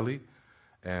Jordan Valley,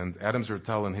 and Adam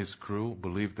Zertal and his crew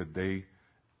believe that they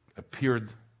appeared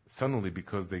suddenly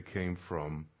because they came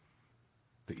from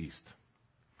the east.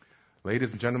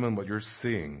 Ladies and gentlemen, what you're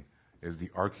seeing is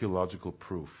the archaeological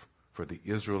proof for the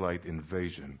Israelite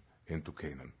invasion into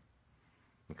Canaan.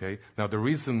 Okay? Now, the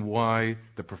reason why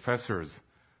the professors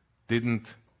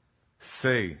didn't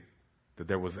say that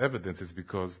there was evidence is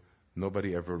because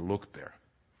nobody ever looked there.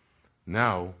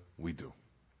 Now we do.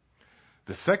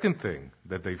 The second thing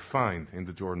that they find in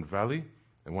the Jordan Valley,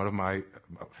 and one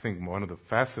of the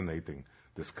fascinating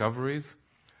discoveries,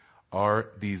 are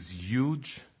these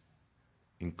huge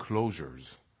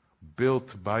enclosures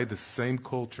built by the same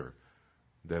culture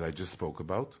that I just spoke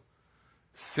about.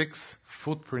 6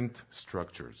 footprint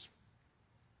structures.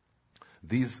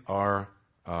 These are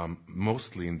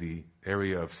mostly in the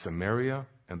area of Samaria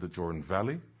and the Jordan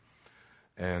Valley.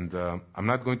 And I'm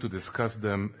not going to discuss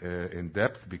them in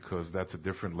depth because that's a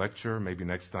different lecture. Maybe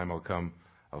next time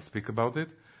I'll speak about it.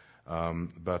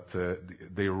 But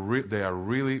they are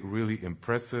really, really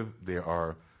impressive.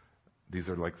 These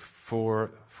are like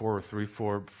 4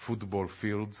 football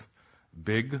fields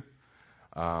big.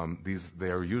 They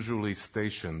are usually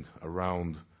stationed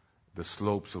around the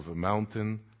slopes of a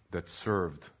mountain that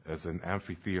served as an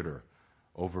amphitheater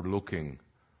overlooking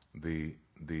the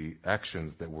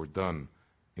actions that were done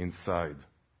inside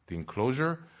the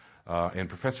enclosure. And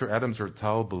Professor Adam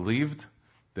Zertal believed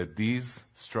that these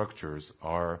structures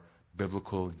are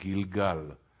biblical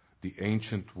Gilgal, the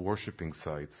ancient worshiping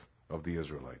sites of the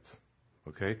Israelites.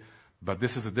 Okay? But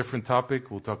this is a different topic.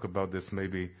 We'll talk about this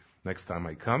maybe next time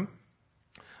I come.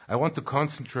 I want to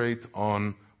concentrate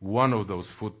on one of those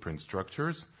footprint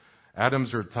structures. Adam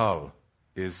Zertal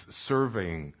is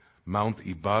surveying Mount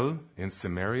Ebal in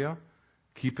Samaria.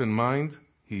 Keep in mind,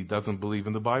 he doesn't believe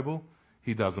in the Bible.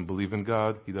 He doesn't believe in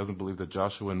God. He doesn't believe that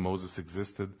Joshua and Moses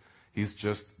existed. He's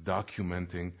just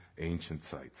documenting ancient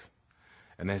sites.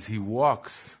 And as he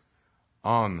walks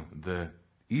on the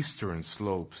eastern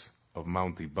slopes of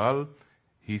Mount Ebal,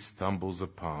 he stumbles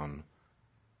upon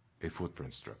a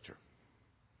footprint structure.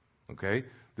 Okay?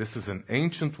 This is an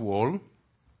ancient wall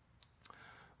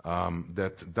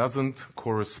that doesn't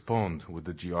correspond with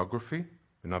the geography.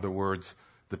 In other words,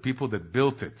 the people that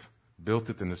built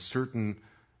it in a certain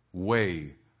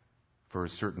way for a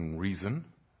certain reason,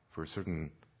 for a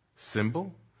certain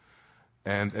symbol.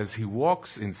 And as he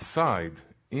walks inside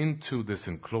into this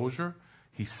enclosure,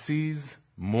 he sees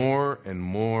more and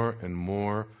more and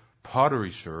more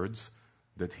pottery sherds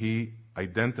that he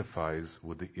identifies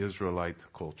with the Israelite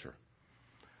culture.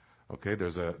 Okay,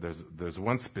 there's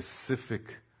one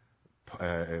specific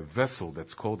vessel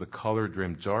that's called a colored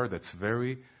rim jar that's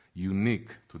very unique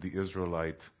to the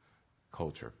Israelite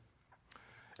culture.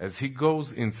 As he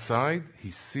goes inside,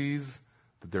 he sees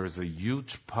that there is a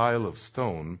huge pile of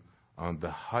stone on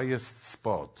the highest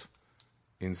spot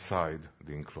inside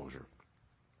the enclosure.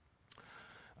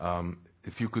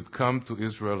 If you could come to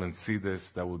Israel and see this,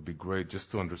 that would be great,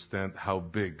 just to understand how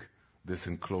big this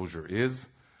enclosure is.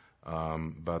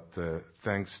 But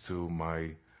thanks to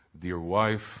my dear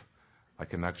wife, I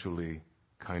can actually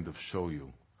kind of show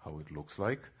you how it looks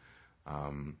like.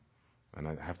 And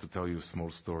I have to tell you a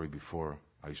small story before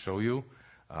I show you.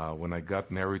 When I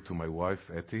got married to my wife,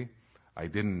 Etty, I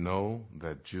didn't know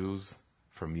that Jews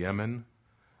from Yemen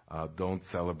don't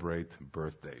celebrate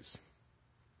birthdays.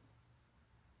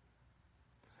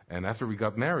 And after we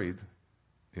got married,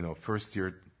 first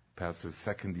year passes,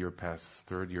 second year passes,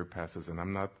 third year passes, and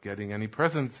I'm not getting any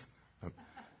presents.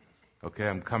 Okay,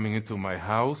 I'm coming into my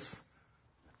house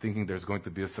thinking there's going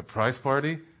to be a surprise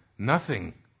party.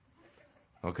 Nothing.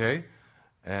 Okay?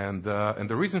 And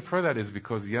the reason for that is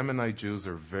because Yemenite Jews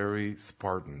are very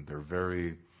Spartan.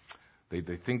 They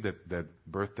think that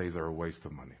birthdays are a waste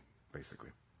of money,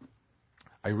 basically.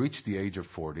 I reached the age of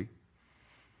 40,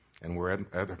 and we're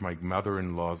at my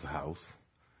mother-in-law's house,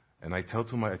 and I tell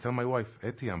my wife,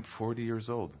 Etty, I'm 40 years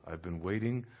old. I've been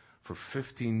waiting for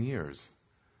 15 years.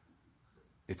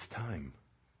 It's time.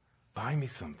 Buy me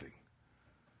something.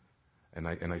 And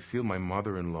I feel my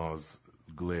mother-in-law's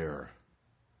glare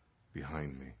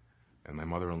behind me. And my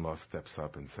mother-in-law steps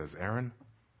up and says, Aaron,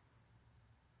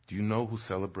 do you know who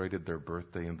celebrated their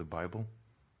birthday in the Bible?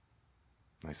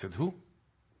 And I said, who?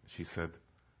 She said,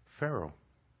 Pharaoh.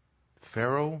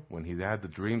 Pharaoh, when he had the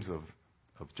dreams of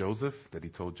Joseph, that he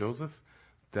told Joseph,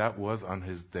 that was on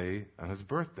his day, on his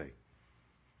birthday.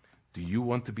 Do you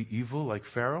want to be evil like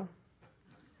Pharaoh?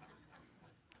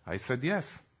 I said,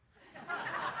 yes.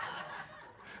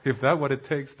 If that's what it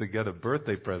takes to get a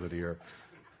birthday present here.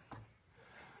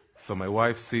 So my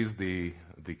wife sees the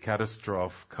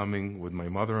catastrophe coming with my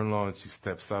mother-in-law, and she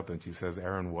steps up and she says,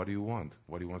 Aaron, what do you want?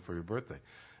 What do you want for your birthday?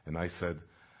 And I said,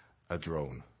 a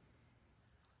drone.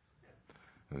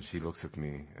 And she looks at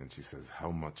me and she says, how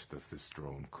much does this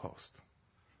drone cost?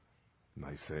 And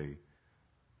I say,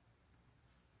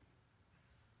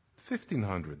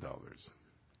 $1,500.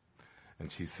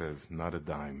 And she says, not a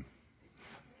dime.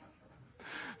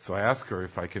 So I ask her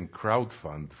if I can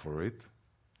crowdfund for it.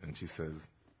 And she says,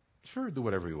 sure, do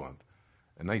whatever you want.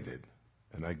 And I did.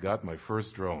 And I got my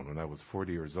first drone when I was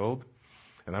 40 years old.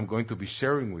 And I'm going to be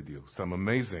sharing with you some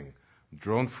amazing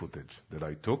drone footage that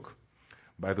I took.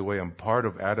 By the way, I'm part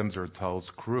of Adam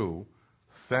Zertal's crew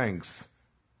thanks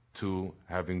to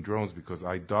having drones, because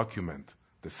I document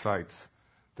the sites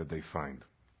that they find.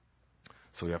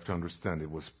 So you have to understand, it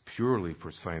was purely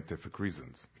for scientific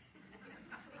reasons.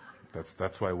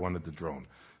 That's why I wanted the drone.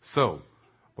 So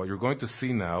what you're going to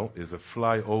see now is a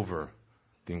fly over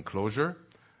the enclosure.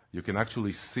 You can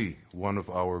actually see one of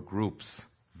our groups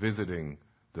visiting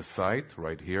the site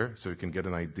right here, so you can get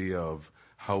an idea of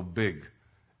how big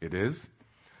it is.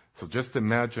 So just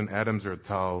imagine Adam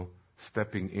Zertal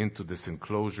stepping into this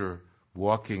enclosure,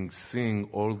 walking, seeing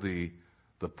all the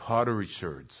pottery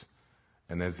sherds.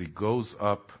 And as he goes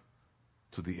up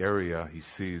to the area, he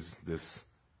sees this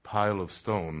pile of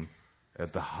stone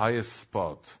at the highest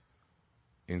spot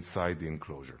inside the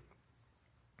enclosure.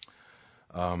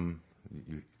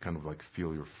 You kind of like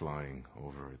feel you're flying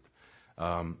over it.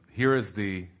 Here is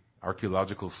the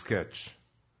archaeological sketch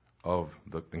of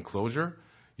the enclosure.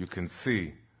 You can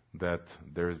see that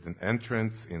there is an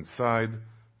entrance inside,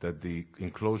 that the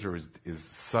enclosure is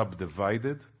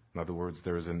subdivided. In other words,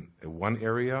 there is one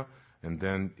area, and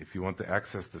then if you want to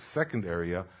access the second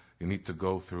area, you need to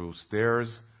go through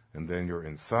stairs, and then you're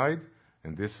inside,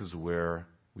 and this is where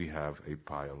we have a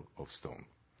pile of stone.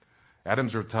 Adam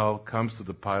Zertal comes to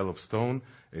the pile of stone,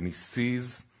 and he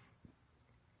sees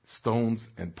stones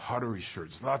and pottery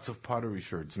sherds, lots of pottery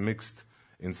sherds mixed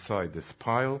inside this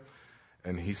pile,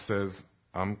 and he says,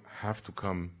 I have to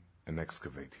come and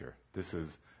excavate here.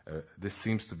 This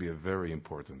seems to be a very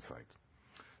important site.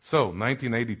 So,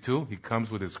 1982, he comes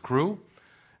with his crew,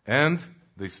 and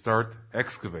they start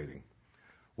excavating.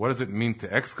 What does it mean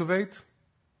to excavate?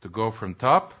 To go from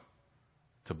top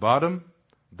to bottom,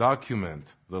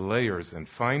 document the layers and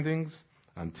findings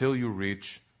until you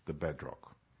reach the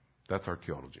bedrock. That's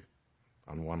archaeology,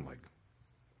 on one leg,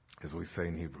 as we say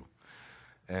in Hebrew.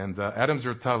 And Adam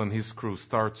Zertal and his crew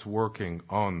starts working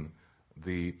on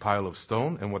the pile of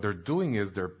stone, and what they're doing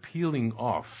is they're peeling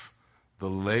off the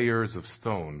layers of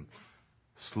stone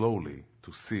slowly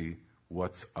to see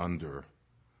what's under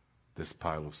this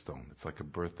pile of stone. It's like a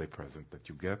birthday present that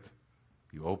you get,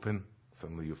 you open,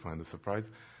 suddenly you find a surprise.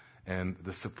 And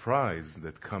the surprise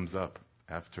that comes up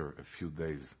after a few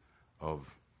days of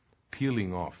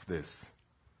peeling off this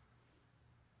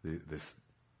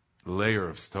layer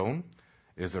of stone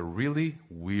is a really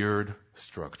weird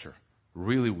structure.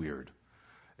 Really weird.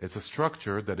 It's a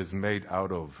structure that is made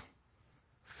out of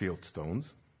field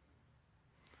stones.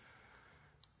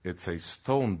 It's a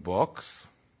stone box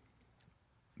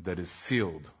that is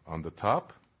sealed on the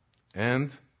top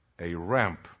and a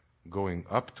ramp going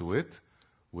up to it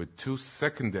with two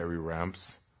secondary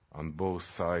ramps on both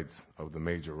sides of the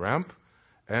major ramp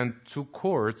and two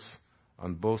courts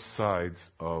on both sides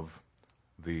of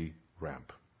the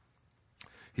ramp.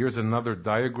 Here's another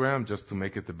diagram just to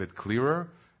make it a bit clearer.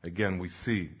 Again, we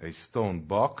see a stone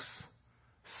box,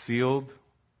 sealed,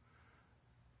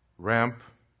 ramp,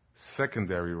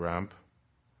 secondary ramp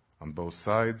on both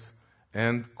sides,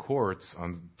 and courts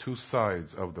on two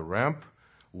sides of the ramp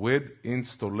with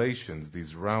installations,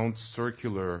 these round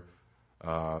circular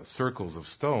circles of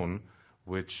stone,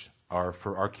 which are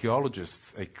for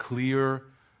archaeologists a clear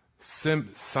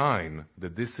sign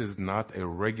that this is not a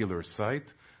regular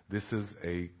site. This is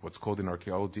what's called in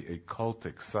archaeology a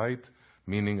cultic site,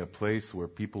 meaning a place where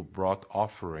people brought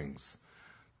offerings.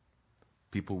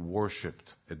 People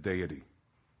worshipped a deity.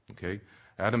 Okay?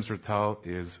 Adam Zertal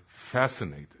is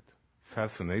fascinated,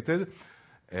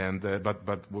 and but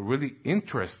what really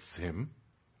interests him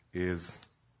is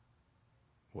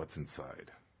what's inside.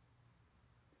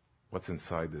 What's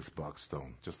inside this box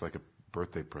stone? Just like a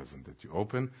birthday present that you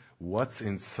open. What's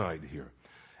inside here?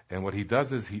 And what he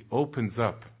does is he opens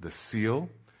up the seal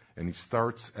and he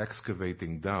starts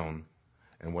excavating down,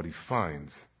 and what he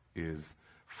finds is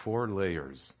 4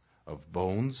 layers of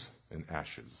bones and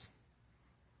ashes.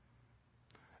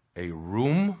 A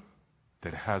room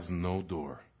that has no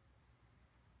door.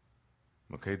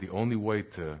 Okay, the only way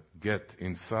to get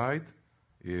inside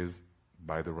is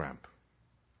by the ramp.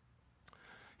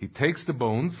 He takes the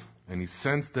bones and he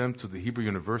sends them to the Hebrew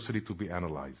University to be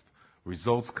analyzed.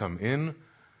 Results come in,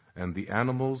 and the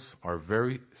animals are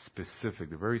very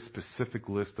specific, a very specific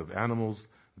list of animals: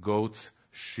 goats,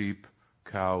 sheep,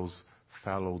 cows,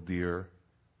 fallow deer.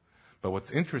 But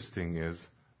what's interesting is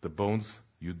the bones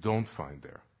you don't find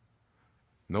there.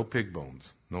 No pig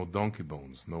bones, no donkey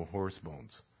bones, no horse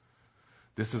bones.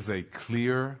 This is a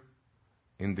clear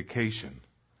indication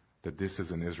that this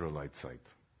is an Israelite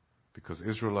site, because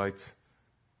Israelites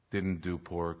didn't do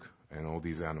pork and all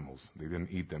these animals. They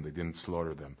didn't eat them. They didn't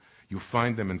slaughter them. You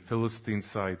find them in Philistine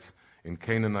sites, in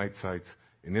Canaanite sites,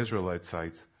 in Israelite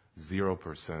sites,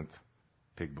 0%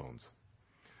 pig bones.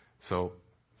 So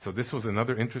this was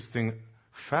another interesting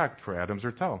fact for Adam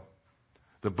Zertal.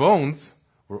 The bones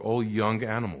were all young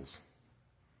animals,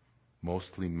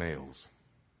 mostly males.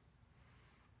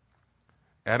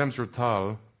 Adam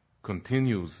Zertal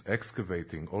continues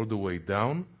excavating all the way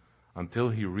down until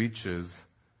he reaches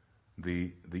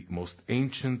the most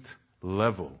ancient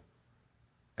level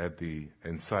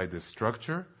inside this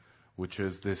structure, which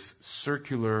is this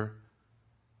circle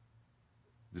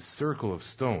of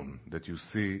stone that you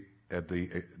see at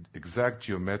the exact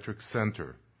geometric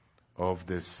center of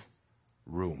this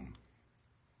room.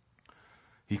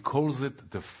 He calls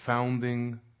it the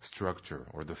founding structure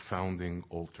or the founding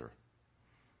altar.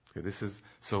 Okay,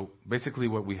 so basically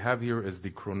what we have here is the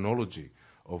chronology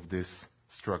of this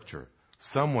structure.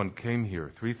 Someone came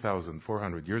here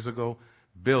 3,400 years ago,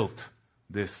 built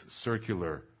this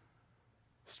circular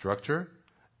structure,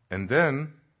 and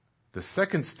then the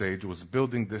second stage was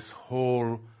building this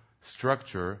whole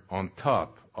structure on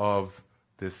top of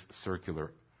this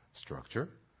circular structure.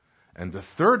 And the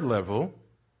third level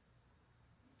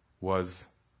was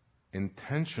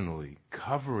intentionally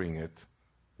covering it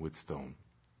with stone,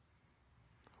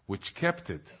 which kept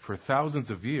it for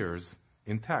thousands of years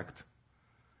intact.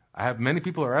 Many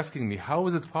people are asking me, how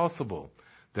is it possible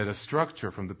that a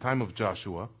structure from the time of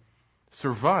Joshua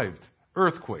survived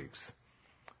earthquakes,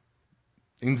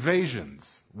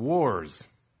 invasions, wars?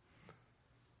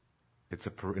 It's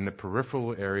in a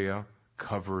peripheral area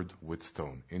covered with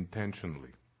stone,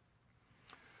 intentionally.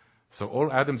 So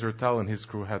all Adam Zertal and his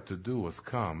crew had to do was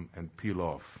come and peel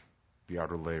off the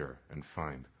outer layer and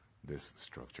find this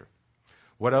structure.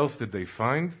 What else did they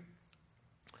find?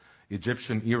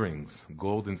 Egyptian earrings,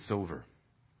 gold and silver.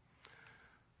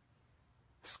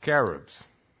 Scarabs.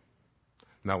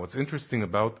 Now, what's interesting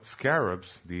about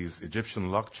scarabs, these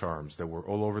Egyptian luck charms that were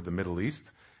all over the Middle East,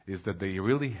 is that they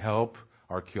really help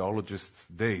archaeologists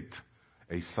date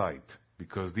a site,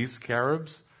 because these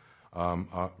scarabs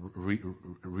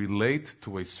relate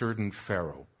to a certain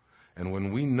pharaoh. And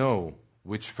when we know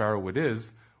which pharaoh it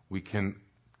is, we can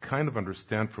kind of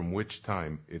understand from which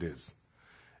time it is.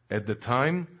 At the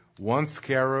time, one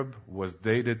scarab was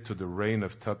dated to the reign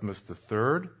of Thutmose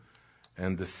III,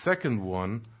 and the second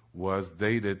one was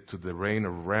dated to the reign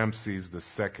of Ramses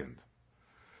II.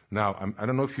 Now, I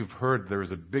don't know if you've heard, there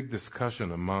is a big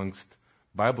discussion amongst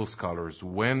Bible scholars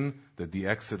when did the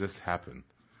Exodus happen.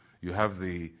 You have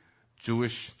the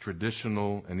Jewish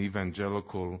traditional and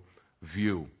evangelical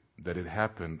view that it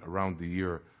happened around the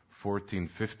year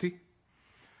 1450,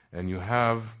 and you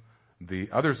have the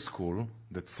other school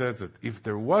that says that if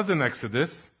there was an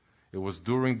Exodus, it was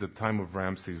during the time of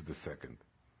Ramses II.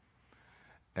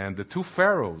 And the two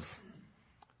pharaohs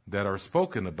that are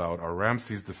spoken about are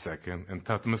Ramses II and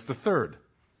Thutmose III,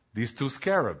 these two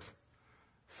scarabs.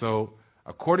 So,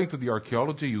 according to the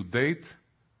archaeology, you date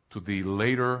to the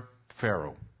later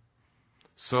pharaoh.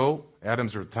 So, Adam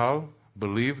Zertal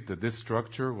believed that this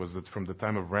structure was from the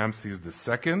time of Ramses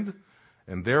II,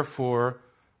 and therefore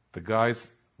the guys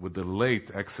with the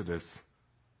late Exodus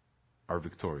are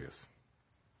victorious.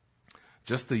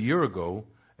 Just a year ago,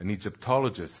 an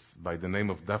Egyptologist by the name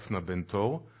of Daphna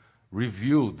Bento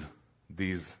reviewed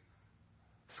these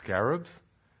scarabs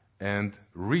and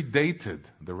redated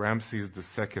the Ramses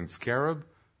II scarab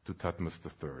to Thutmose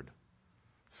III.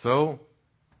 So,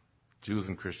 Jews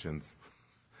and Christians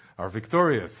are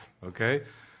victorious, okay?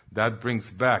 That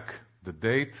brings back the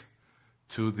date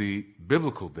to the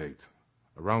biblical date,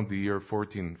 around the year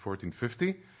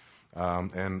 1450.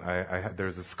 And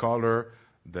there's a scholar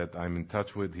that I'm in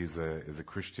touch with. He's a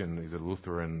Christian, he's a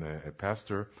Lutheran a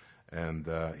pastor, and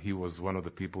he was one of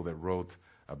the people that wrote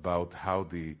about how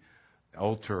the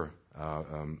altar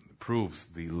proves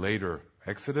the later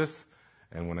Exodus.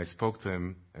 And when I spoke to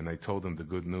him and I told him the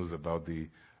good news about the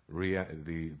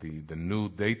new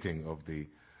dating of the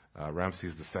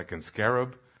Ramses II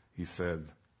scarab, he said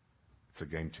it's a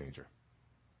game changer.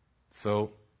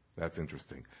 So that's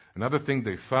interesting. Another thing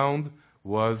they found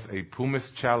was a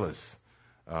pumice chalice.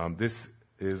 This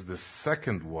is the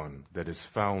second one that is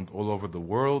found all over the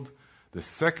world. The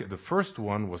first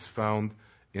one was found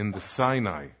in the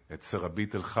Sinai at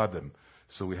Serabit el-Khadem.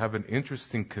 So we have an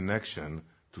interesting connection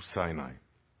to Sinai.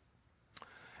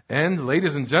 And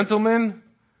ladies and gentlemen,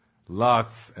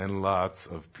 lots and lots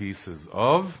of pieces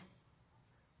of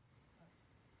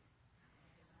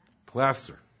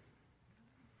plaster.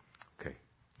 Okay.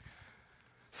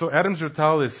 So Adam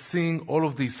Zertal is seeing all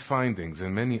of these findings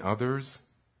and many others,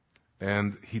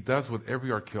 and he does what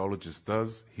every archaeologist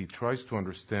does. He tries to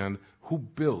understand who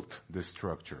built this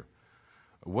structure,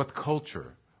 what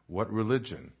culture, what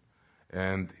religion.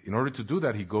 And in order to do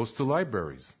that, he goes to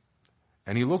libraries,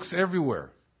 and he looks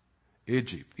everywhere.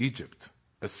 Egypt,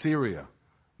 Assyria,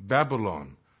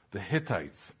 Babylon, the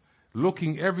Hittites,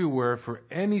 looking everywhere for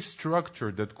any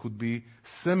structure that could be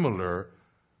similar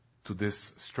to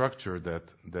this structure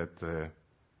that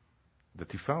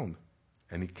he found,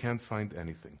 and he can't find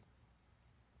anything.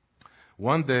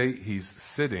 One day he's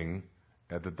sitting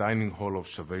at the dining hall of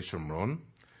Shavei Shomron,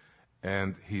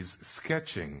 and he's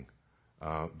sketching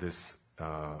this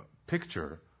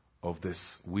picture of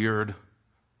this weird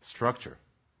structure.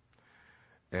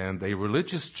 And a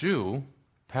religious Jew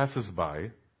passes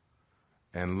by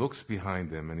and looks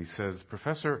behind him, and he says,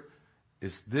 "Professor,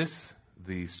 is this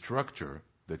the structure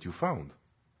that you found?"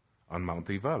 on Mount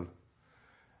Ebal.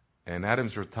 And Adam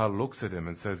Zertal looks at him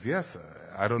and says, yes,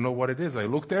 I don't know what it is. I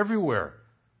looked everywhere.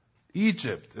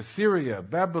 Egypt, Assyria,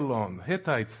 Babylon,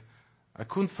 Hittites. I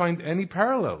couldn't find any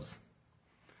parallels.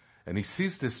 And he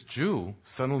sees this Jew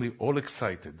suddenly all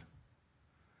excited.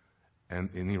 And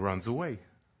he runs away,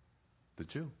 the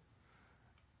Jew.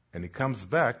 And he comes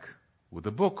back with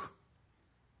a book.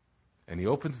 And he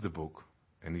opens the book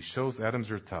and he shows Adam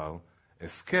Zertal a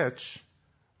sketch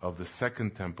of the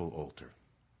Second Temple altar.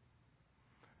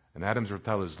 And Adam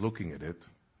Zertal is looking at it,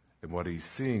 and what he's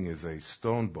seeing is a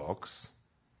stone box,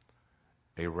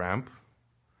 a ramp,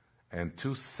 and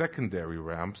two secondary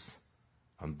ramps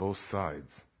on both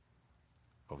sides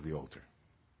of the altar.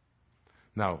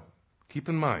 Now, keep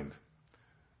in mind,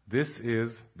 this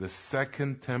is the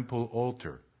Second Temple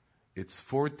altar. It's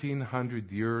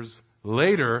 1,400 years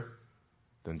later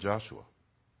than Joshua.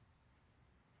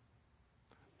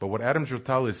 But what Adam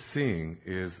Zertal is seeing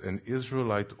is an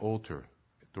Israelite altar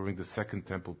during the Second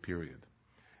Temple period.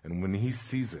 And when he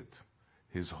sees it,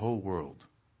 his whole world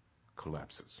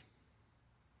collapses.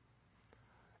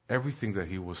 Everything that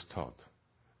he was taught,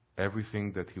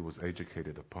 everything that he was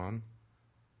educated upon,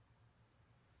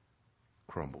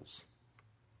 crumbles.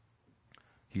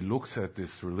 He looks at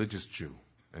this religious Jew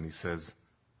and he says,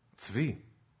 Tzvi,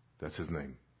 that's his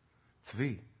name.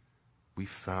 Tzvi, we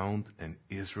found an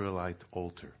Israelite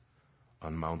altar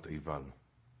on Mount Ebal.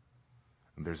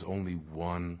 And there's only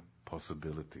one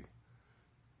possibility.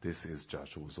 This is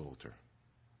Joshua's altar.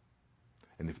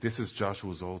 And if this is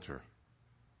Joshua's altar,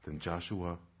 then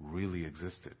Joshua really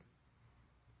existed.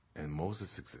 And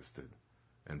Moses existed.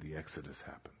 And the Exodus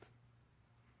happened.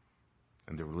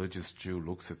 And the religious Jew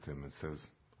looks at him and says,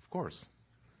 of course.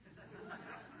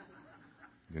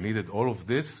 You needed all of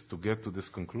this to get to this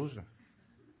conclusion.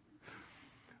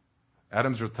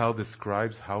 Adam Zertal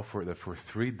describes how for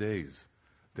 3 days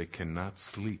they cannot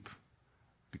sleep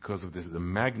because of the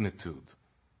magnitude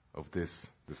of this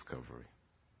discovery.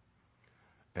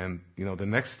 And, the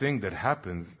next thing that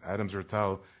happens, Adam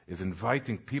Zertal is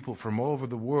inviting people from all over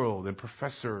the world and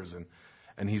professors,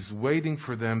 and he's waiting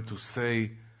for them to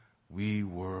say, we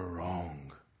were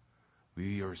wrong.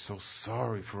 We are so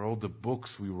sorry for all the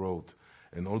books we wrote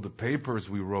and all the papers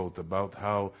we wrote about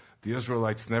how the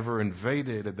Israelites never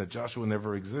invaded and that Joshua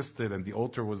never existed and the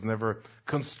altar was never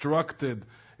constructed.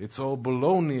 It's all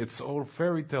baloney. It's all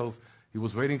fairy tales. He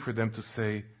was waiting for them to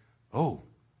say, oh,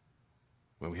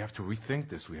 well, we have to rethink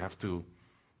this. Do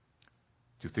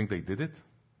you think they did it?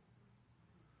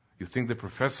 You think the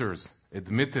professors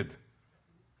admitted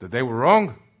that they were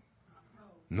wrong?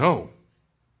 No.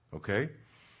 Okay?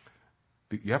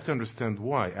 But you have to understand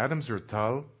why. Adam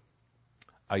Zertal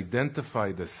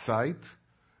identified a site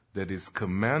that is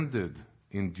commanded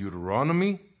in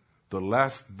Deuteronomy, the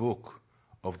last book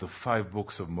of the 5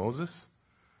 books of Moses,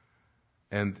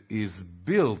 and is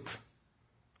built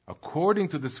according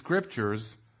to the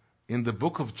scriptures in the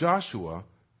book of Joshua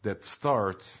that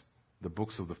starts the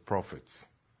books of the prophets.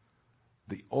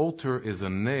 The altar is a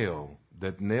nail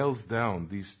that nails down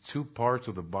these 2 parts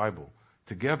of the Bible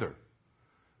together.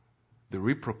 The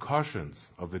repercussions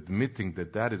of admitting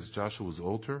that is Joshua's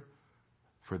altar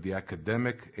for the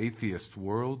academic atheist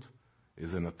world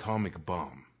is an atomic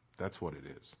bomb. That's what it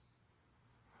is.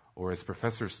 Or as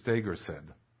Professor Steger said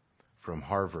from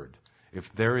Harvard,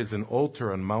 if there is an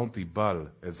altar on Mount Ebal,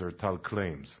 as Zertal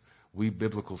claims, we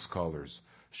biblical scholars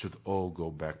should all go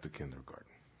back to kindergarten.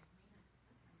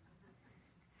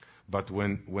 But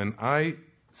when I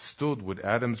stood with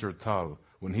Adam Zertal,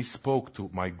 when he spoke to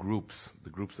my groups, the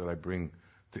groups that I bring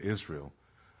to Israel,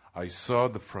 I saw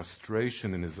the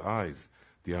frustration in his eyes,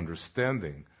 the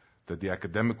understanding that the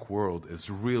academic world is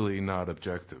really not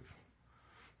objective,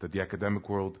 that the academic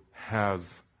world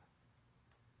has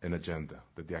an agenda,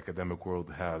 that the academic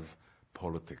world has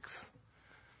politics,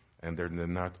 and they're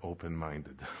not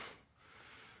open-minded.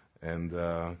 And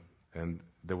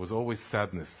there was always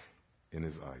sadness in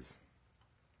his eyes.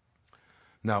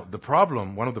 Now,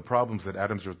 one of the problems that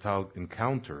Adam Zertal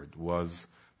encountered was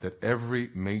that every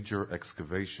major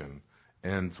excavation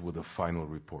ends with a final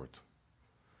report.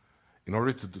 In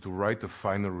order to write a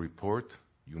final report,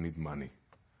 you need money.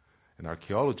 And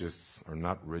archaeologists are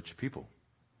not rich people.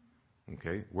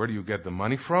 Okay? Where do you get the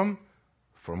money from?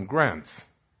 From grants.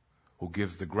 Who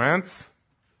gives the grants?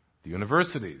 The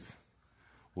universities.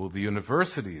 Will the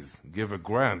universities give a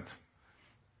grant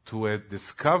to a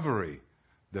discovery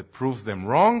that proves them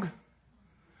wrong?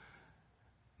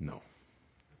 No.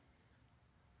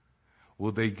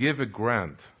 Will they give a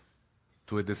grant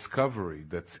to a discovery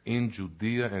that's in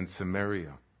Judea and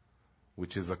Samaria,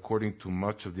 which is, according to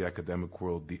much of the academic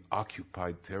world, the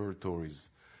occupied territories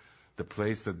the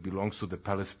place that belongs to the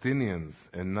Palestinians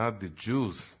and not the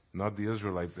Jews, not the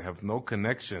Israelites, they have no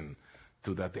connection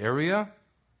to that area?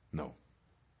 No.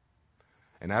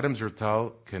 And Adam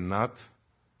Zertal cannot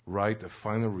write a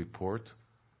final report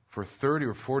for 30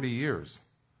 or 40 years.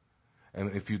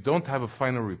 And if you don't have a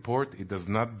final report, it does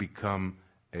not become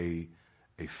a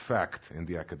fact in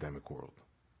the academic world.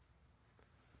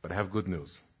 But I have good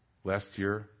news. Last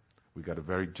year, we got a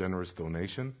very generous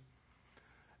donation.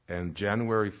 And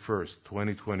January 1st,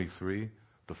 2023,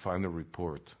 the final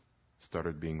report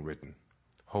started being written.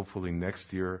 Hopefully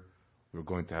next year, we're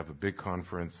going to have a big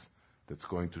conference that's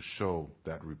going to show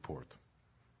that report.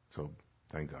 So,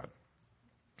 thank God.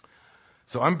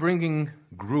 So I'm bringing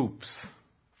groups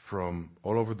from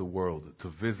all over the world to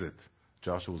visit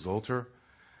Joshua's altar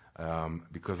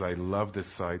because I love this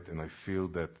site and I feel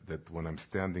that when I'm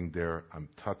standing there, I'm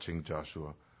touching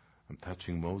Joshua, I'm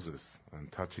touching Moses, I'm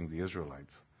touching the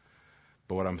Israelites.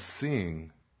 But what I'm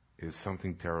seeing is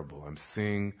something terrible. I'm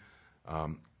seeing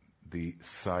the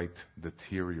site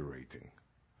deteriorating.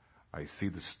 I see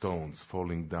the stones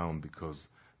falling down because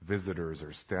visitors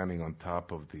are standing on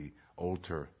top of the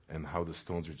altar and how the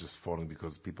stones are just falling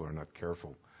because people are not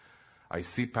careful. I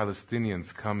see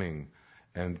Palestinians coming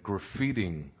and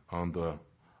graffitiing on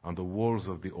the walls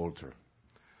of the altar.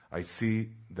 I see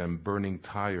them burning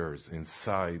tires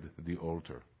inside the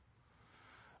altar.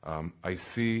 I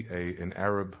see an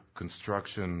Arab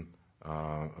construction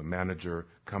manager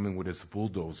coming with his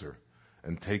bulldozer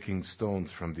and taking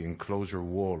stones from the enclosure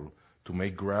wall to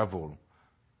make gravel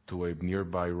to a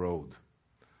nearby road.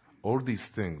 All these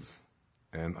things,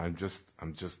 and I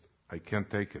can't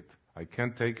take it. I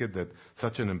can't take it that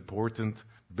such an important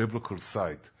biblical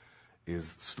site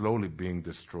is slowly being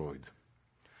destroyed.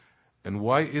 And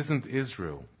why isn't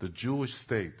Israel, the Jewish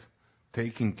state,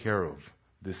 taking care of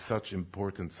this such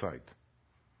important site?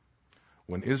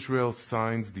 When Israel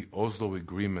signs the Oslo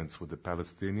agreements with the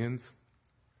Palestinians,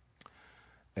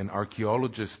 an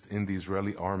archaeologist in the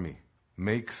Israeli army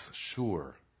makes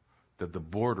sure that the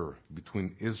border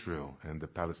between Israel and the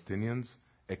Palestinians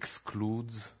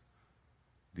excludes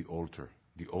the altar.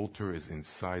 The altar is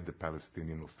inside the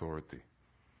Palestinian Authority.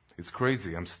 It's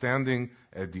crazy. I'm standing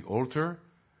at the altar,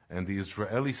 and the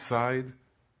Israeli side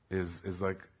is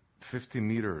like 50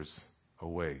 meters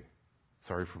away.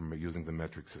 Sorry for using the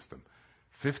metric system.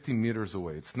 50 meters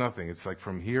away. It's nothing. It's like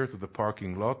from here to the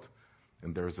parking lot,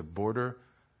 and there's a border.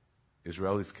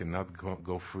 Israelis cannot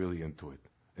go freely into it.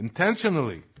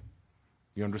 Intentionally.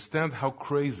 You understand how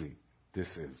crazy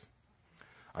this is.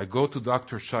 I go to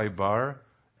Dr. Shai Bar,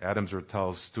 Adam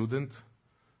Zertal's student.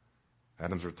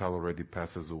 Adam Zertal already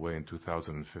passes away in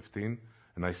 2015.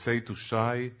 And I say to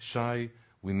Shai,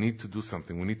 we need to do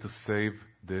something. We need to save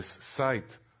this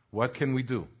site. What can we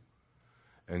do?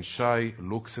 And Shai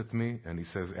looks at me and he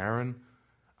says, Aaron,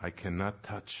 I cannot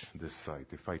touch this site.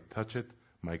 If I touch it,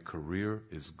 my career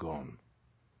is gone.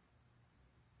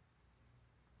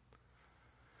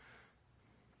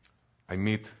 I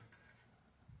meet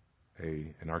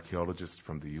an archaeologist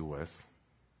from the U.S.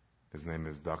 His name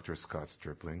is Dr. Scott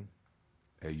Stripling,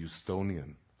 a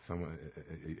Houstonian,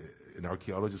 an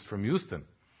archaeologist from Houston.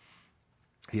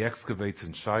 He excavates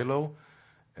in Shiloh,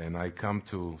 and I come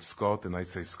to Scott and I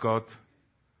say, Scott,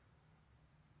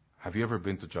 have you ever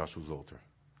been to Joshua's altar?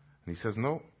 And he says,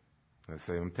 no. I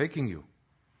say, I'm taking you.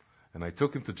 And I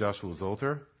took him to Joshua's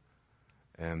altar,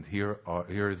 and here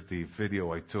is the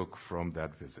video I took from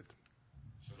that visit.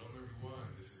 Shalom, everyone.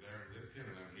 This is Aaron Lipkin,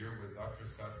 and I'm here with Dr.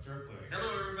 Scott Stripling.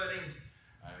 Hello, everybody.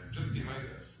 And just behind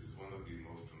us is one of the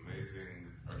most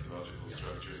amazing archaeological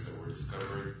structures that were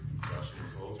discovered,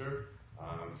 Joshua's altar.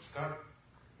 Scott,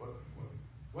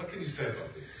 what can you say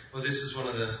about this? Well, this is one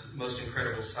of the most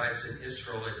incredible sites in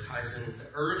Israel. It ties in the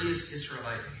earliest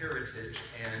Israelite heritage,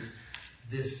 and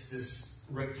this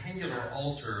rectangular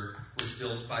altar was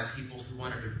built by people who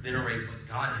wanted to venerate what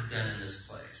God had done in this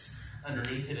place.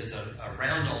 Underneath it is a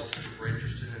round altar that we're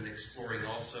interested in exploring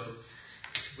also.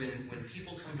 When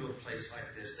people come to a place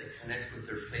like this, they connect with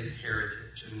their faith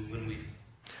heritage. And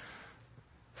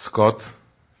Scott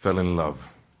fell in love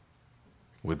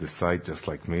with the site just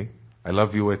like me. I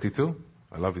love you, Etty, too.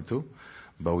 I love you too.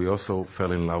 But we also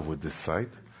fell in love with this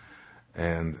site.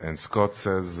 And Scott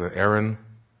says, Aaron,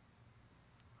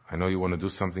 I know you want to do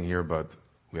something here, but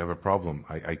we have a problem.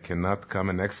 I cannot come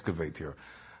and excavate here.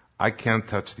 I can't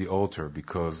touch the altar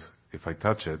because if I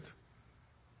touch it,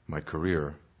 my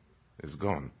career is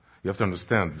gone. You have to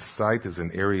understand, the site is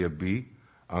in Area B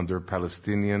under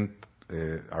Palestinian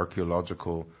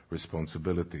archaeological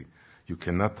responsibility. You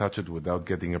cannot touch it without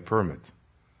getting a permit.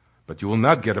 But you will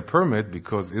not get a permit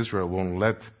because Israel won't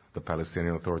let the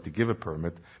Palestinian Authority give a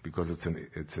permit because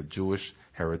it's a Jewish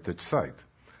heritage site.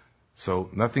 So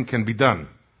nothing can be done.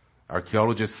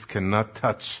 Archaeologists cannot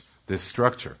touch this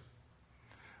structure.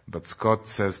 But Scott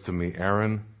says to me,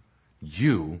 Aaron,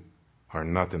 you are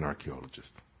not an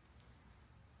archaeologist.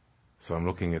 So I'm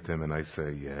looking at him and I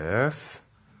say, yes.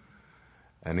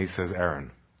 And he says,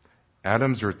 Aaron,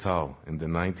 Adam Zertal in the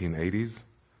 1980s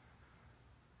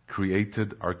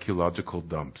created archaeological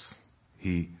dumps.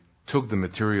 He took the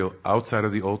material outside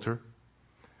of the altar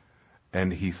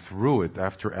and he threw it,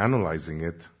 after analyzing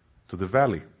it, to the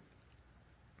valley.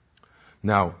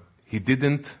 Now, he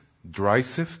didn't dry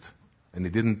sift and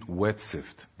he didn't wet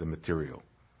sift the material,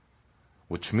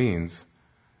 which means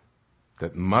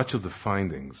that much of the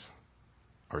findings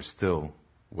are still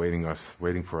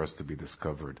waiting for us to be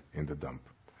discovered in the dump.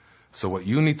 So what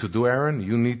you need to do, Aaron,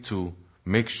 you need to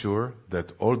make sure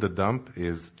that all the dump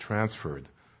is transferred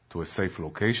to a safe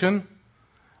location.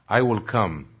 I will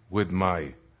come with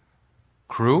my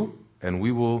crew and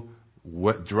we will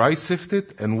dry sift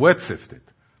it and wet sift it.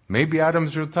 Maybe Adam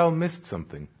Zertal missed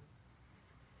something.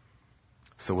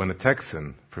 So when a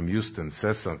Texan from Houston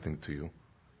says something to you,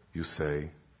 you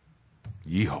say,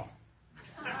 yeehaw.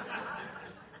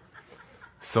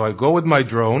 So I go with my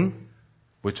drone,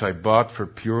 which I bought for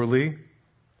purely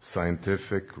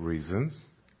scientific reasons,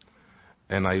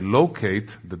 and I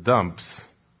locate the dumps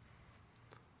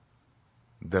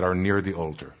that are near the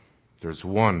altar. There's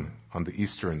one on the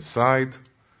eastern side,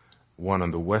 one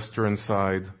on the western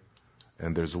side,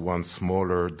 and there's one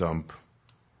smaller dump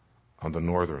on the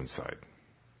northern side.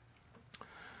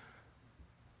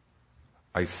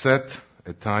 I set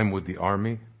a time with the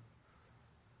army,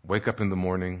 wake up in the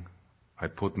morning, I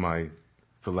put my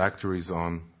phylacteries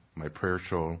on, my prayer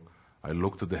shawl, I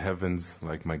look to the heavens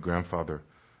like my grandfather,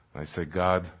 and I say,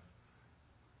 God,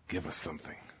 give us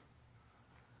something.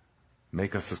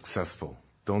 Make us successful.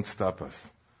 Don't stop us.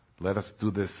 Let us do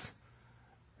this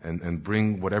and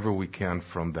bring whatever we can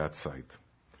from that site.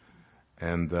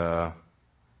 And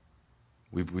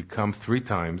we come 3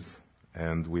 times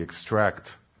and we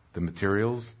extract the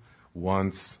materials,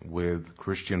 once with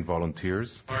Christian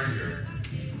volunteers.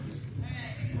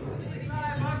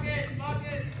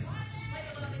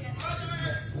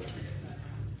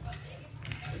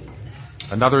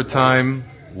 Another time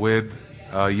with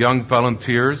young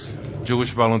volunteers,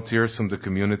 Jewish volunteers from the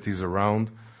communities around.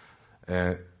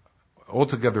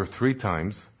 Altogether 3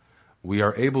 times, we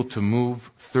are able to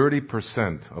move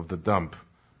 30% of the dump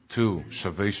to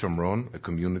Shavei Shomron, a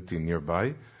community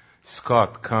nearby.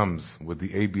 Scott comes with the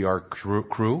ABR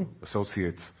crew,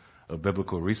 Associates of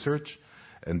Biblical Research,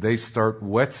 and they start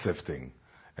wet sifting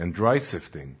and dry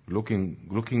sifting,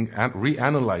 looking at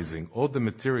reanalyzing all the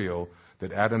material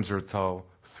that Adam Zertal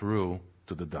threw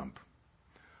to the dump.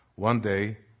 One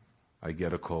day, I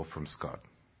get a call from Scott,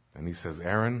 and he says,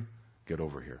 Aaron, get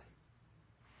over here.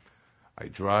 I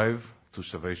drive to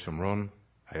Shavei Shomron,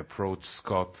 I approach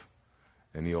Scott,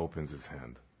 and he opens his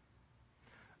hand.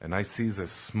 And I see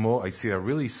a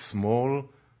really small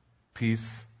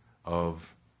piece of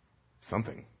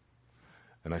something.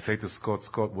 And I say to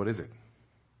Scott, what is it?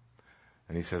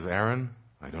 And he says, Aaron,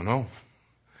 I don't know.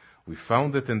 We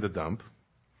found it in the dump.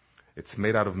 It's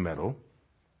made out of metal.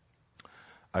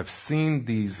 I've seen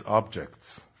these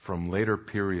objects from later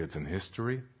periods in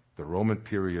history, the Roman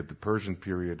period, the Persian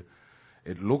period.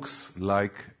 It looks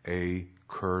like a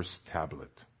cursed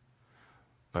tablet,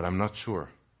 but I'm not sure.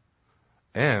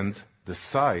 And the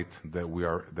site that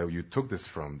you took this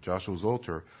from, Joshua's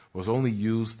altar, was only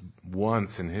used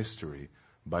once in history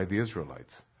by the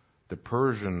Israelites. The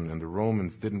Persian and the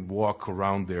Romans didn't walk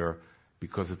around there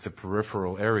because it's a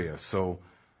peripheral area. So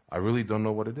I really don't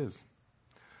know what it is.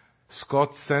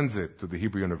 Scott sends it to the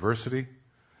Hebrew University,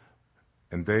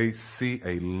 and they see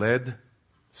a lead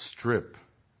strip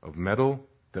of metal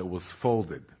that was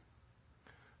folded.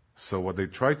 So what they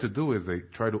try to do is they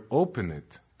try to open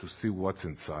it to see what's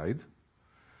inside,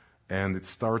 and it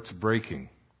starts breaking.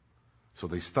 So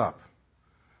they stop.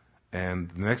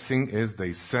 And the next thing is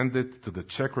they send it to the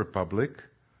Czech Republic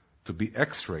to be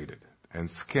X-rated and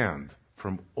scanned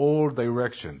from all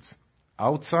directions,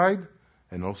 outside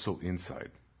and also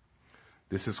inside.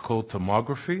 This is called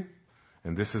tomography,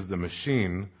 and this is the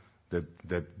machine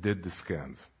that did the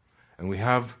scans. And we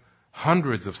have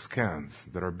hundreds of scans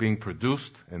that are being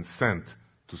produced and sent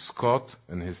to Scott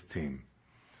and his team.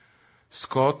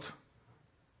 Scott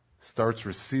starts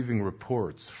receiving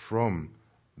reports from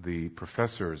the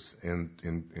professors in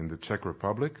the Czech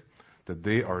Republic that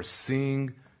they are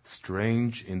seeing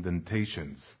strange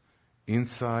indentations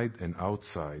inside and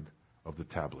outside of the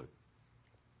tablet.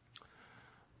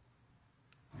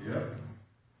 Yeah.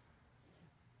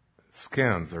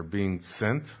 scans are being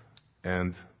sent,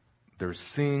 and they're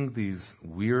seeing these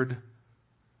weird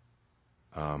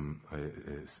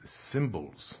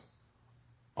symbols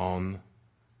on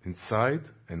inside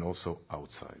and also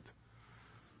outside.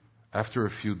 After a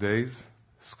few days,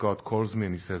 Scott calls me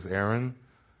and he says, Aaron,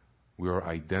 we are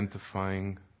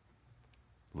identifying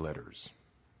letters.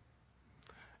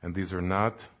 And these are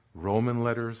not Roman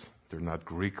letters, they're not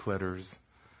Greek letters,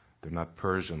 they're not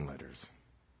Persian letters.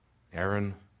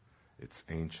 Aaron, it's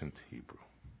ancient Hebrew.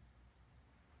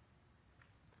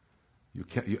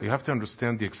 You have to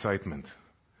understand the excitement.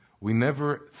 We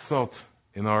never thought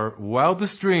in our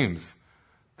wildest dreams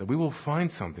that we will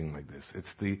find something like this.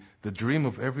 It's the dream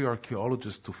of every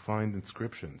archaeologist to find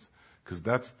inscriptions, because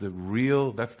that's the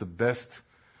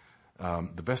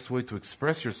best way to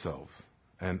express yourselves.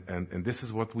 And this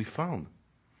is what we found.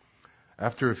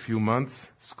 After a few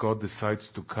months, Scott decides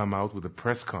to come out with a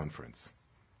press conference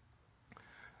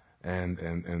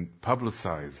and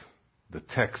publicize the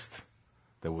text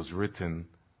that was written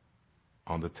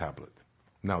on the tablet.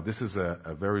 Now, this is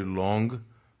a very long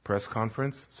press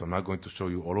conference, so I'm not going to show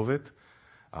you all of it.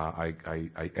 I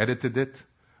edited it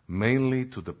mainly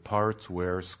to the parts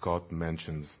where Scott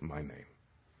mentions my name.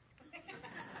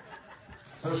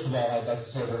 First of all, I'd like to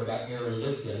say a word about Aaron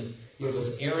Lipkin. It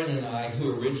was Aaron and I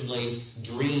who originally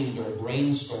dreamed or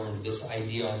brainstormed this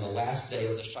idea on the last day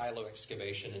of the Shiloh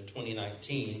excavation in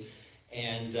 2019.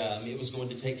 And it was going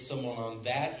to take someone on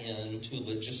that end to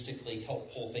logistically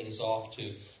help pull things off,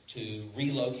 to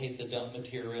relocate the dump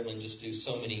material and just do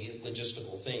so many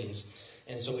logistical things.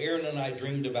 And so Aaron and I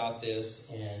dreamed about this,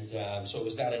 and so it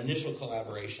was that initial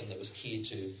collaboration that was key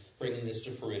to bringing this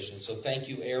to fruition. So thank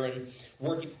you, Aaron.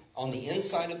 Working on the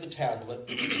inside of the tablet,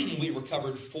 we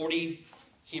recovered 40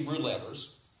 Hebrew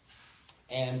letters,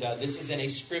 and this is in a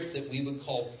script that we would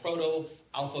call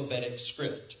proto-alphabetic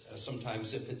script.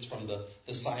 Sometimes if it's from the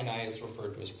Sinai, it's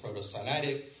referred to as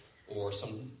Proto-Sinaitic, or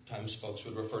sometimes folks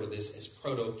would refer to this as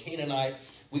Proto-Canaanite.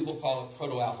 We will call it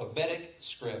Proto-Alphabetic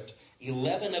script.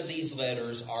 11 of these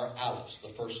letters are alephs, the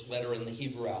first letter in the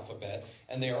Hebrew alphabet,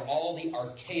 and they are all the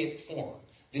archaic form.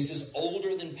 This is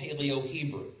older than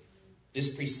Paleo-Hebrew. This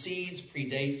predates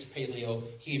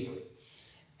Paleo-Hebrew.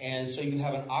 And so you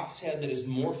have an ox head that is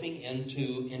morphing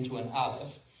into an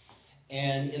aleph.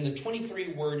 And in the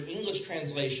 23-word English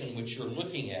translation, which you're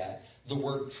looking at, the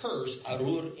word curse,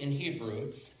 arur in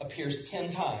Hebrew, appears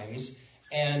 10 times.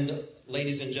 And,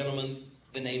 ladies and gentlemen,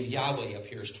 the name Yahweh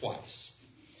appears twice.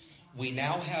 We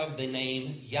now have the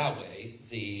name Yahweh,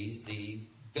 the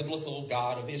biblical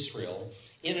God of Israel,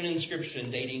 in an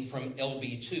inscription dating from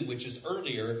LB2, which is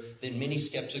earlier than many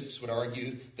skeptics would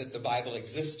argue that the Bible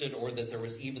existed or that there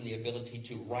was even the ability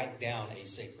to write down a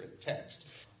sacred text.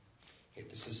 Okay,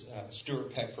 this is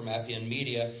Stuart Peck from Appian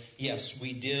Media. Yes,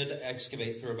 we did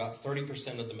excavate through about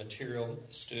 30% of the material,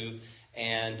 Stu,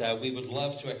 and we would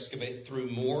love to excavate through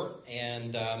more,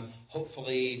 and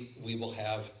hopefully we will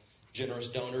have generous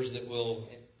donors that will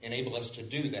enable us to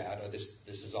do that. This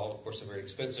is all, of course, a very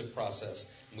expensive process,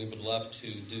 and we would love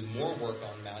to do more work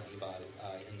on Mount Ebal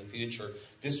in the future.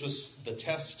 This was the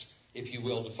test, if you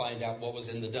will, to find out what was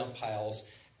in the dump piles,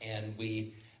 and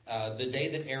we, the day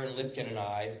that Aaron Lipkin and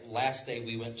I, last day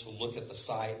we went to look at the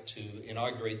site to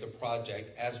inaugurate the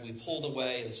project. As we pulled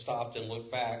away and stopped and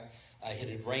looked back, it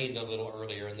had rained a little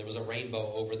earlier, and there was a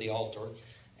rainbow over the altar,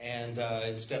 and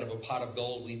instead of a pot of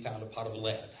gold, we found a pot of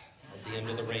lead at the end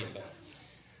of the rainbow.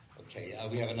 Okay,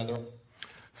 we have another.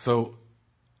 So,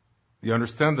 you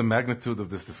understand the magnitude of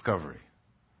this discovery.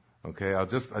 Okay, I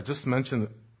just mentioned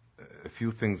a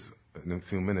few things in a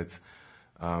few minutes,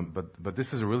 but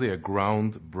this is really a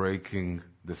groundbreaking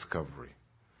discovery.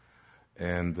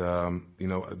 And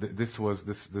this was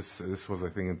I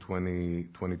think in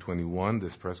 2021,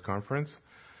 this press conference,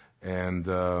 and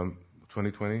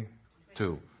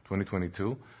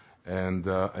 2022. And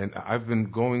I've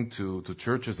been going to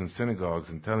churches and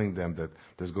synagogues and telling them that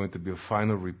there's going to be a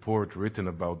final report written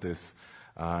about this,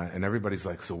 and everybody's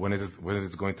like, so when is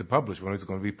it going to publish? When is it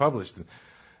going to be published?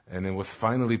 And it was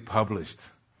finally published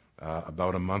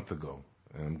about a month ago,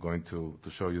 and I'm going to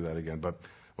show you that again. But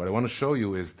what I want to show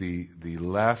you is the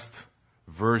last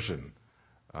version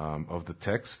of the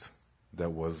text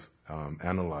that was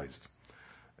analyzed.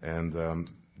 And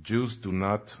Jews do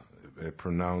not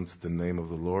pronounce the name of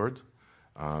the Lord,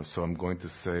 so I'm going to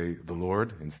say the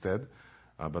Lord instead,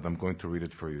 but I'm going to read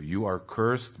it for you. You are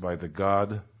cursed by the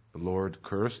God, the Lord,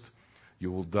 cursed.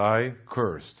 You will die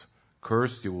cursed.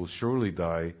 Cursed, you will surely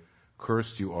die.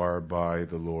 Cursed you are by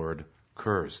the Lord,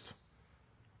 cursed.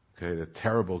 Okay, the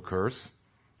terrible curse.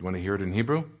 You want to hear it in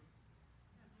Hebrew?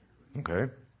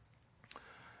 Okay.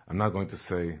 I'm not going to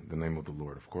say the name of the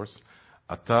Lord, of course.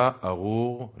 Ata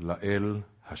arur la'el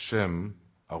Hashem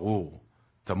arur.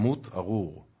 Tamut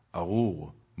arur.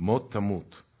 Arur. Mot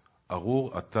tamut.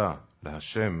 Arur ata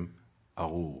laHashem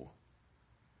arur.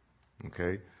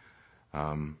 Okay?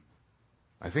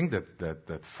 I think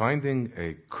that finding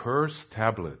a curse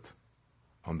tablet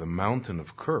on the mountain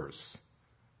of curse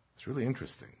is really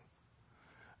interesting.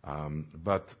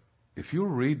 But if you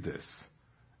read this,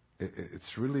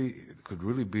 it could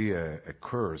really be a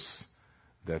curse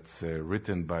that's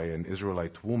written by an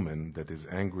Israelite woman that is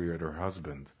angry at her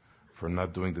husband for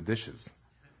not doing the dishes.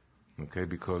 Okay,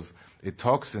 because it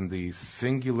talks in the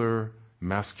singular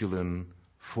masculine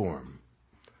form.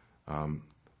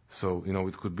 So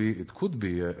it could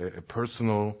be a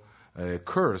personal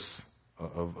curse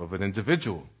of an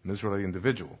individual, an Israeli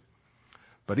individual.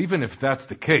 But even if that's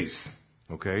the case,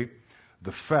 okay,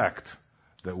 the fact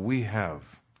that we have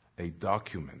a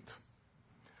document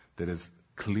that is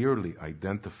clearly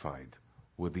identified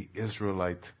with the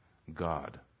Israelite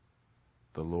God,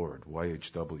 the Lord,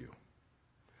 YHW,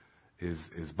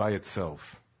 is by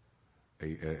itself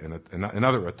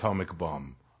another atomic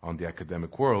bomb on the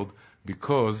academic world,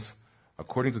 because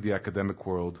according to the academic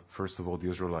world, first of all, the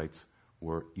Israelites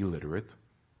were illiterate.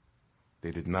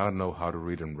 They did not know how to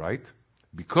read and write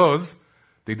because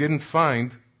they didn't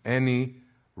find any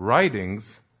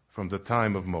writings from the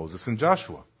time of Moses and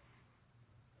Joshua.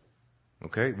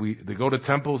 Okay, they go to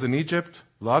temples in Egypt,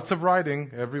 lots of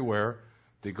writing everywhere.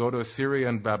 They go to Assyria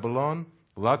and Babylon,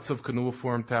 lots of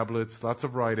cuneiform tablets, lots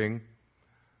of writing.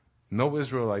 No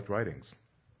Israelite writings.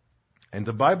 And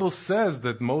the Bible says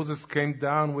that Moses came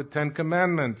down with 10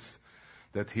 commandments,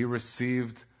 that he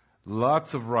received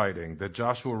lots of writing, that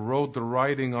Joshua wrote the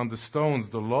writing on the stones,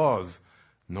 the laws.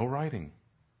 No writing.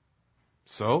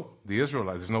 So, the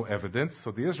Israelites, there's no evidence,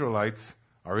 so the Israelites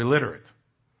are illiterate.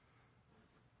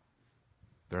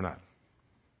 They're not.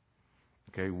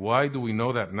 Okay, why do we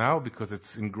know that now? Because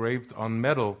it's engraved on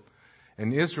metal,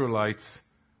 and Israelites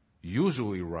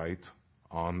usually write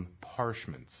on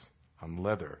parchments, on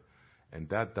leather, and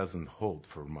that doesn't hold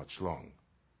for much long.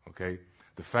 Okay?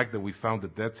 The fact that we found the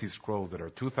Dead Sea Scrolls that are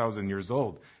 2,000 years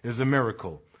old is a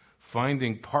miracle.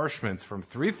 Finding parchments from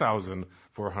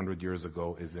 3,400 years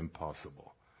ago is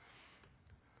impossible.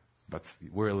 But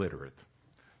we're illiterate.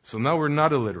 So now we're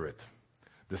not illiterate.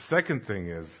 The second thing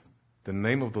is the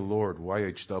name of the Lord,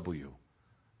 YHW.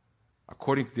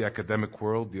 According to the academic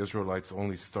world, the Israelites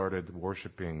only started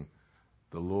worshiping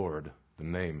the Lord, the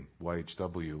name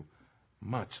YHW,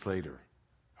 much later,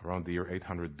 around the year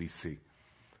 800 BC.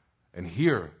 And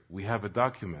here we have a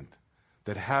document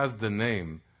that has the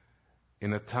name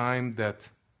in a time that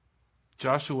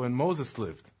Joshua and Moses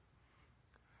lived.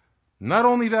 Not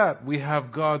only that, we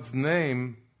have God's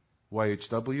name,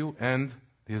 YHW, and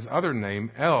his other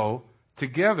name, El,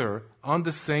 together on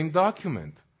the same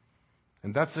document.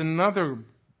 And that's another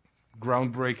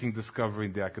groundbreaking discovery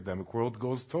in the academic world.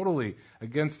 Goes totally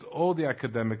against all the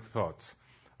academic thoughts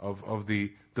of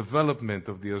the development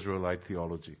of the Israelite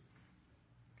theology.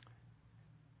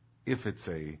 If it's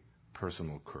a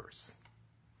personal curse.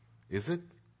 Is it?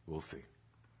 We'll see.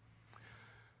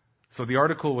 So the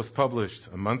article was published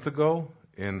a month ago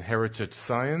in Heritage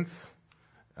Science.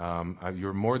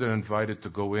 You're more than invited to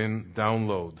go in,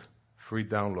 free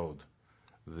download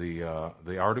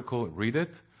the article, read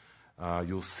it.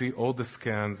 You'll see all the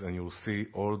scans and you'll see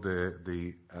all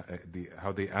the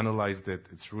how they analyzed it.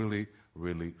 It's really,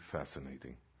 really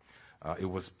fascinating. It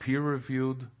was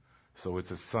peer-reviewed, so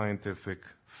it's a scientific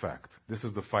fact. This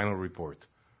is the final report,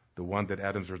 the one that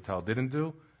Adam Zertal didn't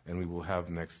do, and we will have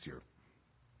next year.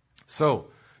 So,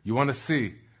 you want to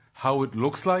see how it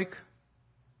looks like?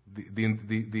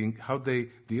 How the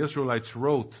Israelites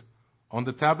wrote on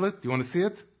the tablet? Do you want to see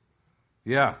it?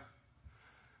 Yeah.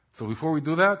 So before we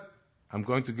do that, I'm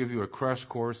going to give you a crash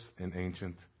course in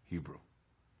ancient Hebrew.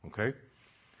 Okay?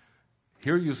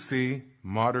 Here you see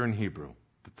modern Hebrew,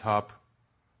 the top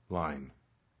line.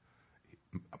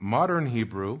 Modern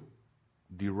Hebrew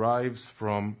derives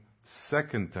from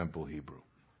Second Temple Hebrew.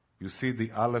 You see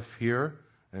the Aleph here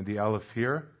and the Aleph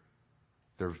here?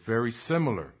 They're very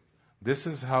similar. This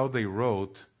is how they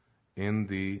wrote in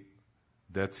the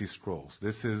Dead Sea Scrolls.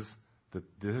 This is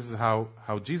how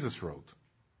Jesus wrote.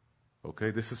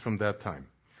 Okay, this is from that time.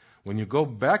 When you go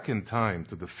back in time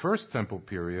to the First Temple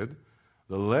period,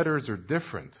 the letters are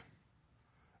different.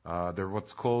 They're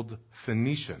what's called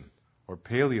Phoenician or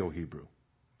Paleo-Hebrew.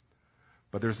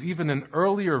 But there's even an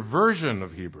earlier version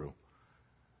of Hebrew.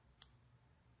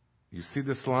 You see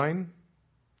this line?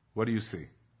 What do you see?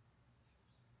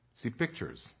 See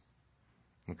pictures.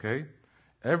 Okay?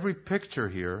 Every picture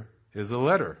here is a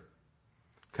letter.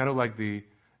 kind of like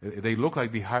they look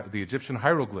like the Egyptian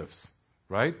hieroglyphs,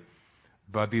 right?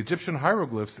 But the Egyptian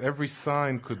hieroglyphs, every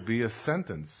sign could be a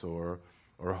sentence or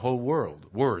a whole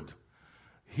word.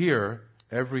 Here,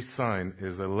 every sign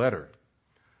is a letter.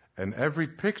 And every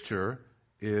picture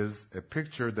is a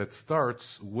picture that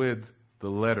starts with the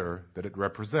letter that it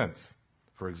represents.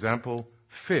 For example,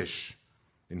 fish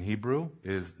in Hebrew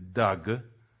is dag,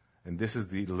 and this is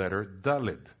the letter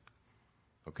dalid.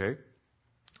 Okay?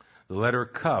 The letter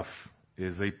kaf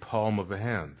is a palm of a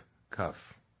hand,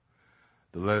 kaf.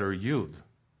 The letter yud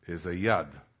is a yad,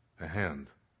 a hand,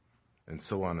 and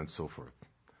so on and so forth.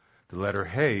 The letter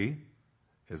hey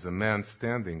is a man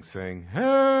standing saying,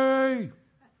 hey!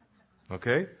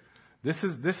 Okay? This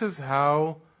is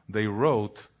how they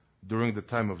wrote during the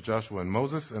time of Joshua and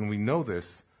Moses, and we know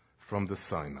this from the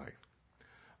Sinai.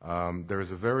 There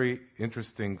is a very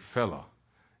interesting fella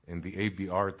in the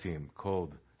ABR team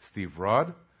called Steve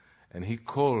Rod, and he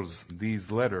calls these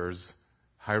letters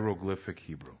hieroglyphic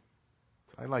Hebrew.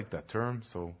 I like that term,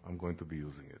 so I'm going to be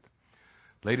using it.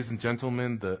 Ladies and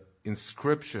gentlemen, the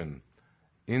inscription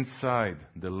inside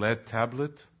the lead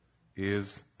tablet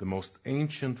is the most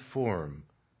ancient form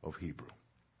of Hebrew.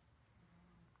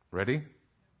 Ready?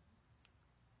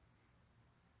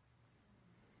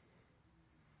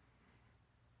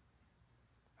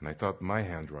 And I thought my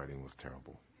handwriting was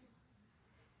terrible.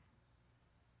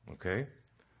 Okay?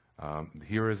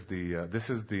 Here is this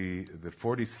is the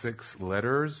 46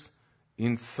 letters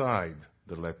inside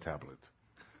the lead tablet.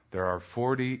 There are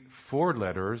 44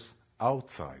 letters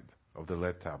outside of the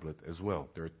lead tablet as well.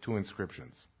 There are 2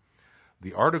 inscriptions.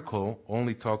 The article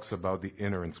only talks about the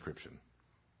inner inscription.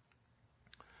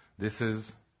 You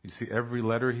see every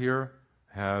letter here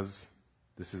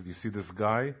you see this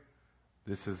guy,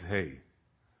 this is hey.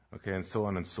 Okay, and so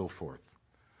on and so forth.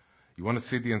 You want to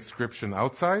see the inscription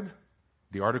outside?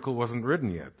 The article wasn't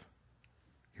written yet.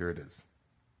 Here it is.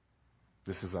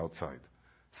 This is outside.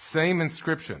 Same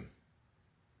inscription.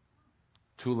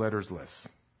 2 letters less.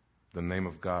 The name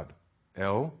of God.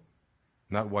 L,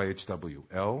 not YHW.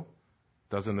 L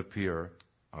doesn't appear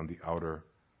on the outer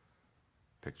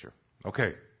picture.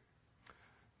 Okay.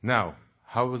 Now,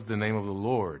 how is the name of the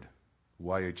Lord,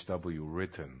 YHW,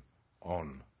 written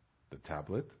on the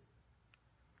tablet?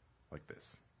 Like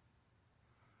this.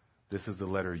 This is the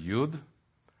letter Yud,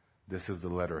 this is the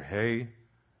letter Hey,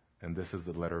 and this is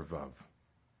the letter Vav.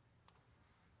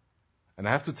 And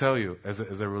I have to tell you, as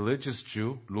a religious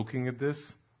Jew looking at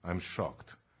this, I'm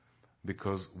shocked.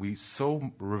 Because we so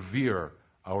revere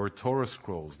our Torah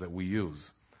scrolls that we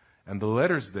use. And the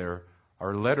letters there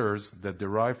are letters that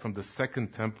derive from the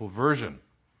Second Temple version.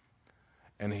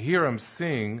 And here I'm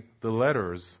seeing the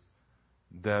letters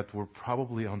that were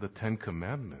probably on the 10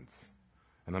 Commandments.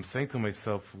 And I'm saying to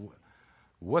myself,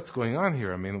 what's going on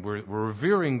here? I mean, we're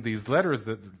revering these letters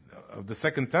of the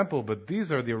Second Temple, but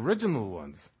these are the original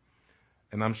ones.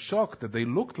 And I'm shocked that they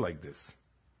looked like this.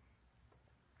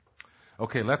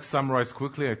 Okay, let's summarize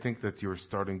quickly. I think that you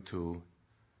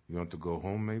want to go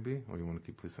home maybe, or you want to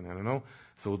keep listening, I don't know.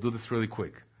 So we'll do this really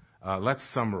quick. Let's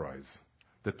summarize.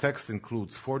 The text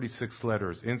includes 46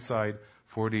 letters inside,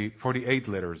 48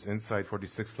 letters inside,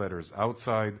 46 letters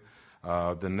outside.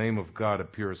 The name of God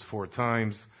appears 4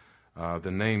 times.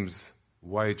 The names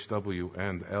YHW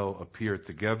and L appear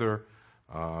together.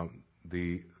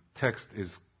 The text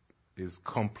is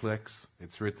complex.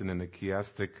 It's written in a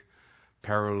chiastic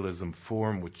parallelism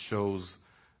form, which shows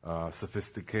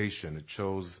sophistication. It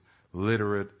shows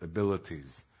literate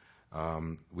abilities.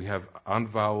 We have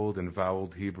unvoweled and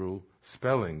voweled Hebrew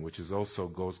spelling, which is also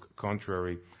goes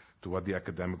contrary to what the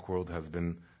academic world has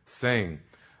been saying.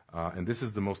 And this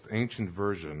is the most ancient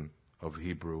version of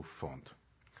Hebrew font.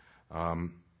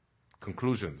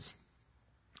 Conclusions.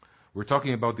 We're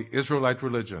talking about the Israelite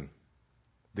religion.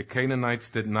 The Canaanites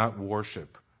did not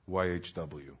worship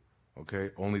YHW.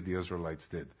 Okay? Only the Israelites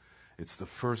did. It's the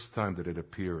first time that it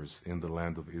appears in the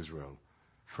land of Israel.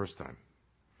 First time.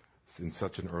 It's in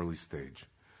such an early stage.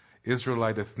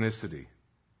 Israelite ethnicity,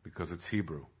 because it's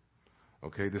Hebrew.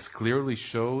 Okay? This clearly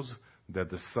shows that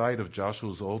the site of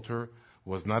Joshua's altar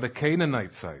was not a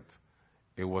Canaanite site.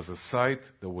 It was a site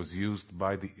that was used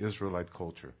by the Israelite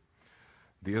culture.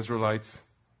 The Israelites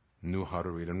knew how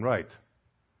to read and write.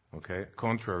 Okay?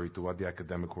 Contrary to what the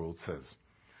academic world says.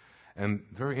 And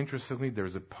very interestingly,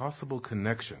 there's a possible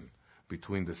connection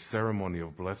between the ceremony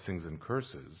of blessings and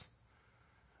curses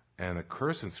and a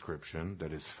curse inscription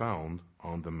that is found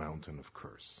on the mountain of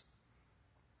curse.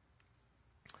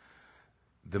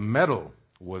 The metal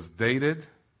was dated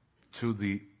to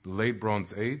the late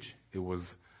Bronze Age. It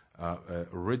was it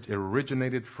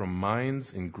originated from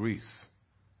mines in Greece.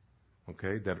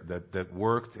 okay, that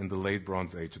worked in the late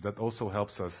Bronze Age. That also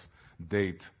helps us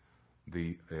date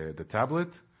the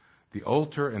tablet. The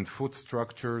altar and foot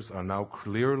structures are now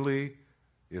clearly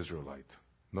Israelite.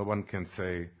 No one can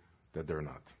say that they're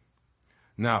not.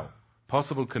 Now,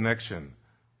 possible connection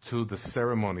to the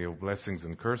ceremony of blessings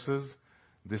and curses.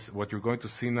 This, what you're going to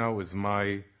see now, is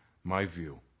my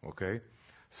view. Okay,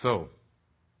 so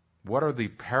what are the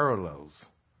parallels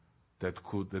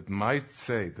that might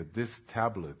say that this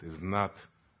tablet is not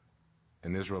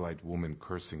an Israelite woman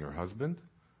cursing her husband,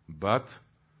 but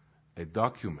a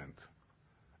document,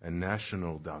 a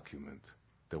national document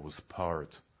that was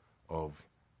part of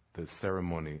the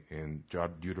ceremony in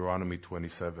Deuteronomy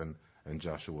 27 and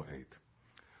Joshua 8.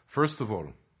 First of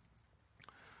all,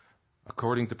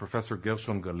 according to Professor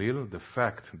Gershon Galil, the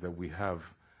fact that we have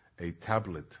a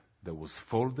tablet that was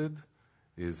folded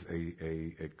is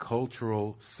a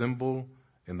cultural symbol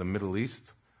in the Middle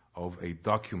East of a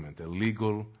document, a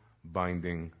legal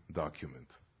binding document.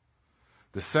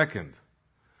 The second,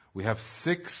 we have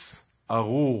 6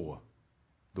 arur,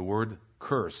 the word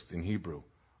cursed in Hebrew,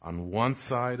 on one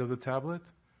side of the tablet,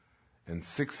 and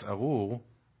 6 arur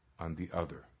on the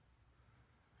other.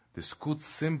 This could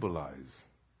symbolize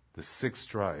the 6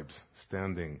 tribes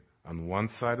standing on one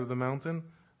side of the mountain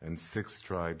and 6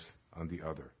 tribes on the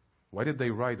other. Why did they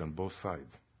write on both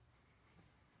sides?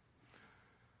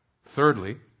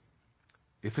 Thirdly,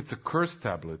 if it's a curse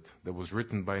tablet that was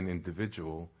written by an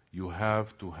individual, you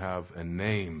have to have a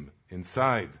name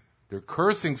inside. They're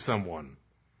cursing someone,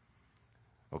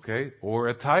 okay? Or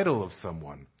a title of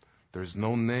someone. There's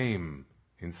no name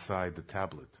inside the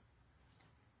tablet.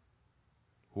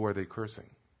 Who are they cursing?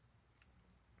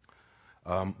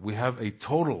 We have a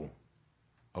total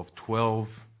of 12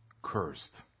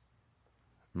 cursed.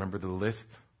 Remember the list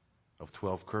of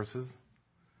 12 curses?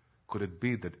 Could it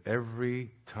be that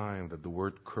every time that the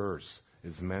word curse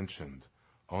is mentioned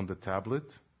on the tablet,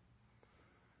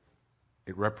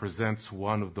 it represents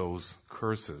one of those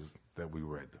curses that we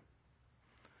read?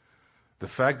 The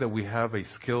fact that we have a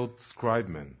skilled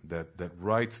scribeman that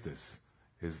writes this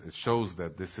it shows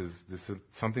that this is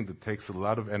something that takes a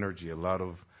lot of energy, a lot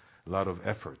of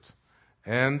effort.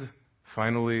 And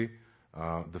finally,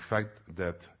 the fact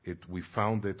that we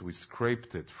found it, we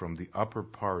scraped it from the upper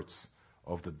parts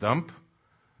of the dump.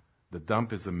 The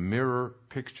dump is a mirror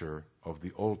picture of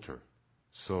the altar.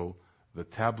 So the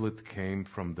tablet came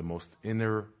from the most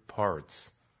inner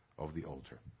parts of the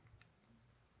altar.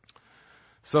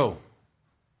 So,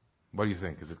 what do you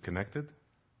think? Is it connected?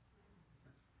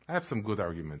 I have some good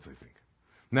arguments, I think.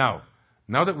 Now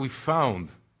that we found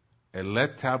a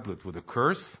lead tablet with a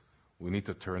curse, we need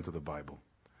to turn to the Bible.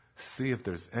 See if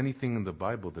there's anything in the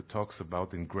Bible that talks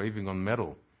about engraving on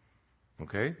metal.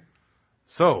 Okay?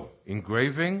 So,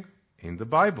 engraving in the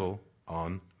Bible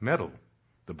on metal.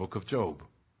 The book of Job.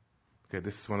 Okay,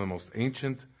 this is one of the most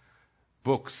ancient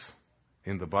books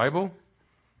in the Bible.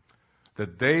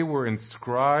 That they were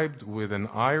inscribed with an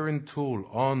iron tool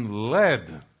on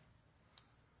lead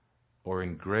or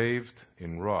engraved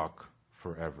in rock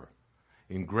forever.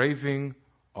 Engraving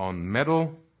on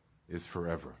metal is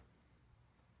forever.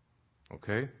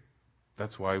 Okay?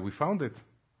 That's why we found it.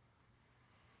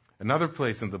 Another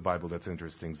place in the Bible that's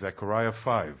interesting, Zechariah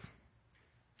 5.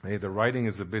 Hey, the writing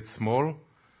is a bit small,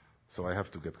 so I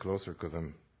have to get closer because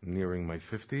I'm nearing my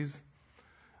 50s.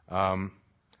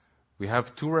 We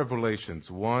have 2 revelations.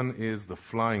 One is the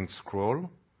flying scroll,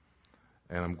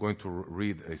 and I'm going to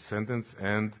read a sentence.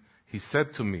 And he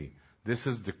said to me, this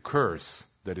is the curse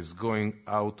that is going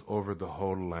out over the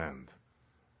whole land.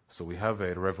 So we have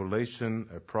a revelation,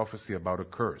 a prophecy about a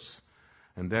curse.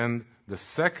 And then the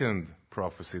second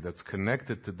prophecy that's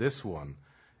connected to this one,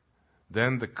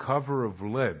 then the cover of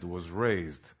lead was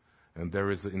raised, and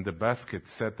there is in the basket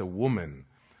sat a woman.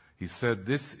 He said,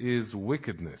 this is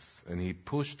wickedness. And he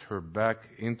pushed her back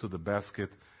into the basket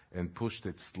and pushed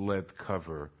its lead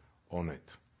cover on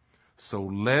it. So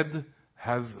lead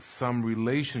has some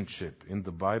relationship in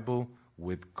the Bible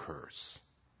with curse.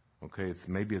 Okay,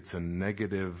 maybe it's a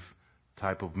negative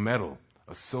type of metal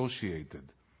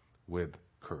associated with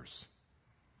curse.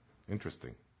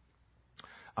 Interesting.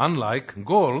 Unlike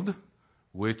gold,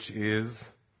 which is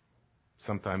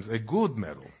sometimes a good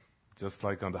metal, just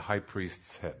like on the high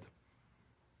priest's head.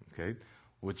 Okay,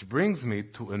 which brings me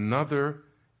to another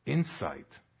insight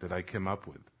that I came up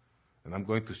with. And I'm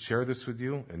going to share this with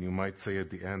you, and you might say at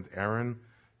the end, Aaron,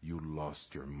 you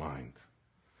lost your mind.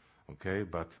 Okay,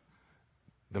 but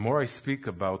the more I speak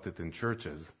about it in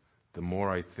churches, the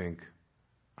more I think,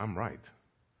 I'm right.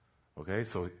 Okay,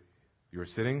 so you're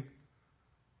sitting?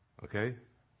 Okay?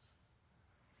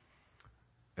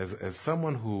 as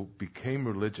someone who became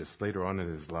religious later on in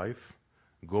his life,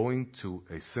 going to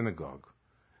a synagogue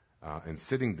and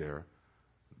sitting there,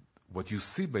 what you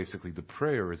see basically, the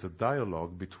prayer is a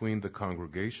dialogue between the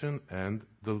congregation and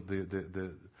the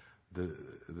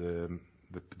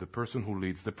person who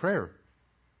leads the prayer.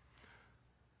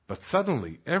 But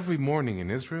suddenly, every morning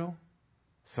in Israel,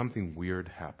 something weird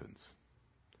happens.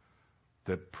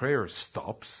 The prayer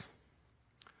stops,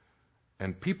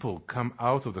 and people come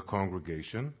out of the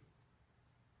congregation,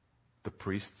 the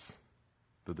priests,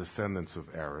 the descendants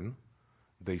of Aaron.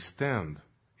 They stand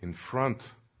in front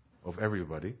of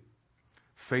everybody,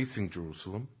 facing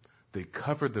Jerusalem. They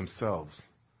cover themselves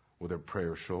with their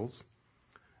prayer shawls,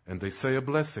 and they say a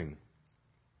blessing.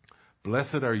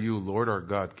 Blessed are you, Lord our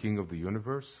God, King of the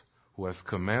universe, who has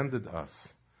commanded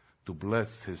us to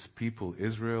bless his people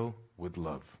Israel with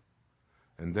love.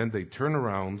 And then they turn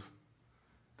around,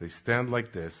 they stand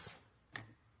like this,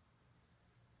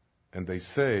 and they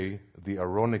say the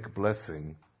Aaronic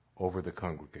blessing over the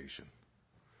congregation.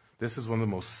 This is one of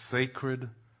the most sacred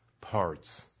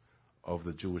parts of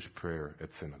the Jewish prayer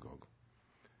at synagogue.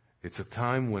 It's a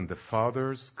time when the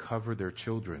fathers cover their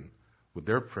children with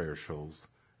their prayer shawls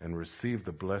and receive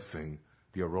the blessing,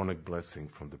 the Aaronic blessing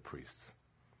from the priests.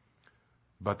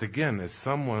 But again, as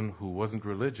someone who wasn't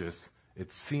religious,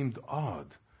 it seemed odd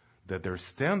that they're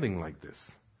standing like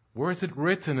this. Where is it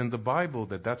written in the Bible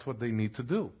that that's what they need to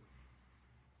do?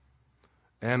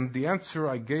 And the answer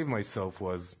I gave myself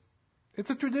was,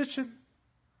 it's a tradition.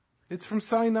 It's from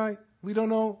Sinai. We don't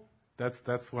know.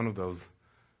 That's one of those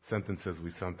sentences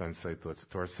we sometimes say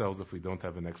to ourselves if we don't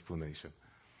have an explanation.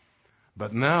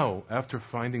 But now, after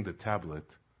finding the tablet,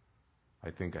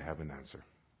 I think I have an answer.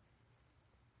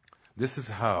 This is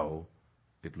how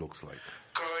it looks like.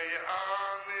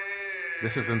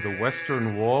 This is in the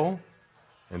Western Wall,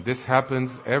 and this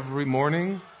happens every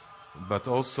morning, but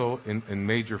also in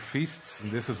major feasts,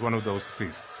 and this is one of those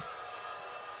feasts.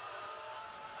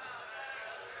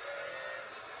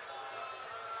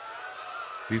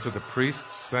 These are the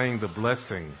priests saying the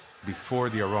blessing before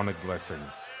the Aaronic blessing.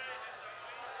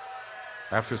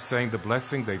 After saying the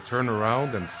blessing, they turn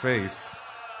around and face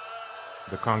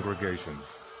the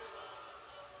congregations.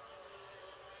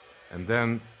 And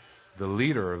then the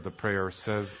leader of the prayer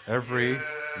says every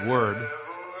word,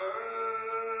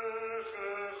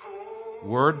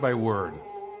 word by word.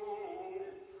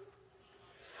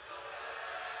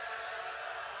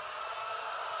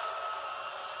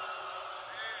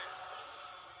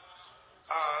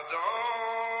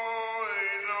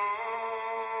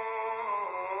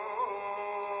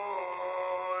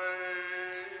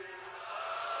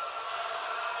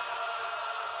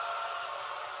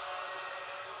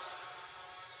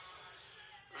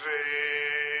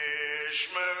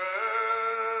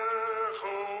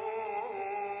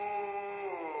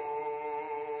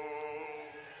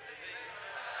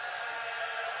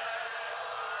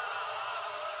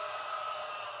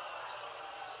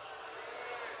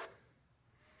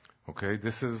 Okay,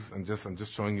 this is, I'm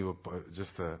just showing you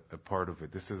a part of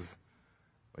it. This is,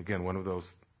 again, one of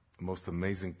those most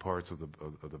amazing parts of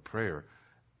the prayer.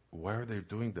 Why are they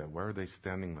doing that? Why are they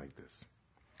standing like this?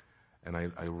 And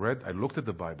I looked at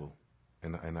the Bible,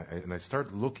 and I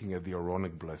started looking at the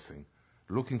Aaronic blessing,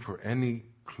 looking for any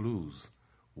clues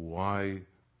why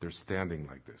they're standing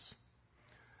like this.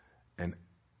 And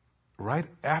right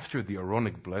after the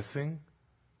Aaronic blessing,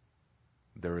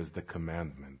 there is the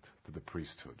commandment to the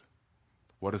priesthood.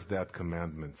 What does that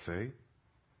commandment say?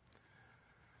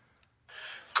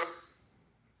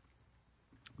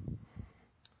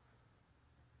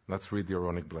 Let's read the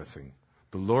Aaronic blessing.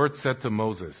 The Lord said to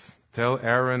Moses, "Tell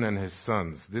Aaron and his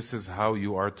sons, this is how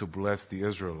you are to bless the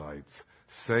Israelites.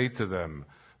 Say to them,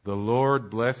 the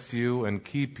Lord bless you and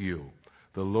keep you.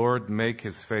 The Lord make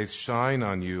his face shine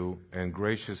on you and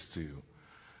gracious to you.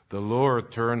 The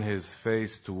Lord turn his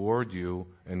face toward you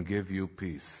and give you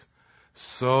peace.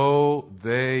 So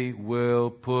they will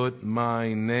put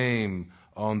my name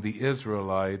on the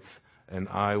Israelites, and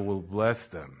I will bless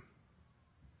them."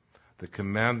 The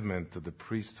commandment to the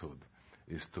priesthood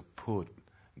is to put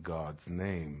God's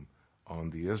name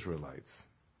on the Israelites.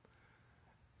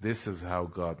 This is how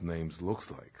God's name looks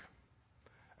like.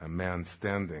 A man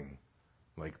standing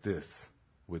like this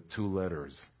with two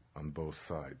letters on both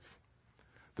sides.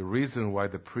 The reason why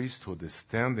the priesthood is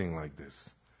standing like this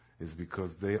is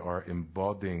because they are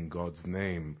embodying God's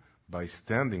name by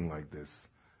standing like this,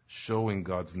 showing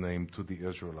God's name to the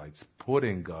Israelites,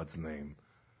 putting God's name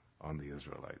on the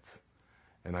Israelites.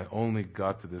 And I only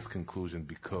got to this conclusion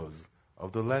because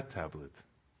of the lead tablet.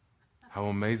 How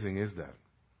amazing is that?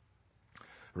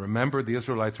 Remember, the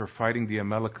Israelites are fighting the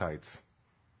Amalekites.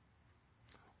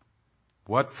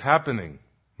 What's happening?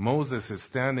 Moses is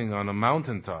standing on a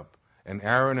mountaintop, and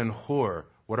Aaron and Hur,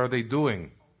 what are they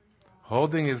doing?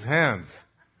 Holding his hands.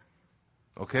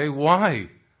 Okay, why?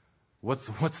 What's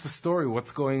the story?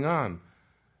 What's going on?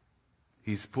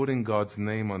 He's putting God's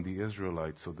name on the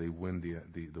Israelites so they win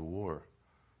the war.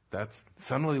 That's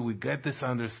suddenly we get this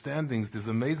understandings, these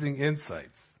amazing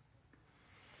insights.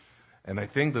 And I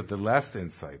think that the last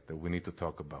insight that we need to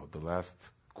talk about, the last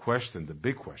question, the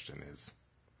big question is,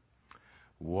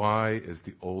 why is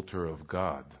the altar of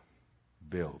God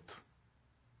built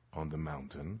on the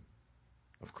mountain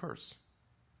of curse?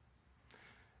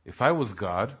 If I was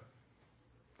God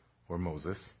or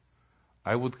Moses,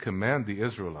 I would command the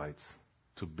Israelites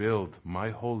to build my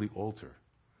holy altar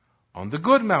on the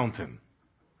good mountain,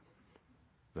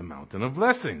 the mountain of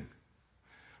blessing.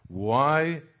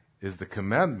 Why is the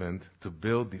commandment to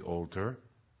build the altar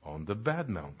on the bad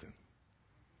mountain?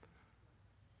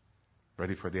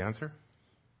 Ready for the answer?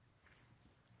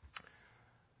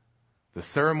 The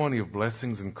ceremony of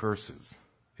blessings and curses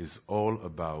is all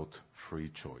about free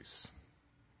choice.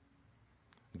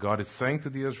 God is saying to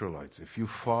the Israelites, if you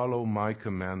follow my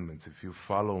commandments, if you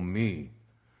follow me,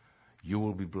 you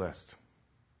will be blessed.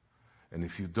 And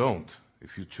if you don't,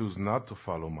 if you choose not to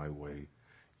follow my way,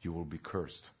 you will be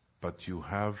cursed. But you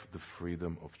have the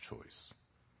freedom of choice.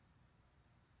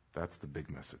 That's the big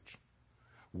message.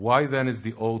 Why then is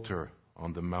the altar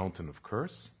on the mountain of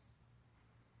curse?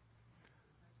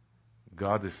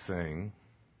 God is saying,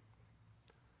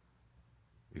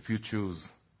 if you choose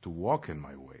to walk in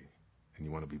my way and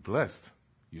you want to be blessed,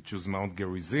 you choose Mount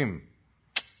Gerizim,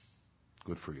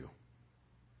 good for you.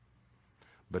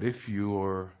 But if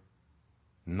you're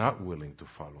not willing to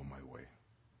follow my way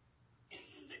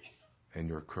and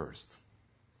you're cursed,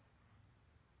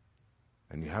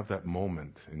 and you have that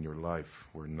moment in your life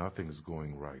where nothing is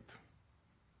going right,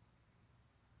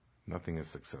 nothing is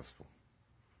successful,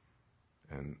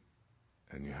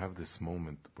 and you have this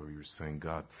moment where you're saying,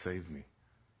 God, save me.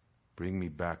 Bring me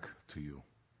back to you.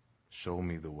 Show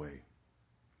me the way.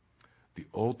 The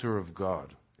altar of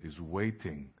God is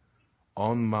waiting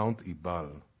on Mount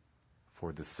Ebal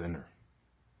for the sinner.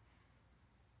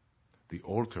 The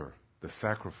altar, the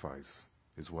sacrifice,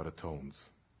 is what atones.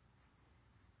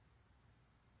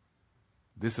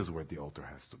 This is where the altar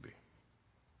has to be.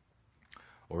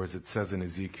 Or as it says in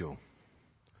Ezekiel,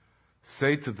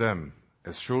 say to them,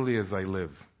 as surely as I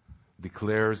live,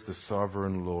 declares the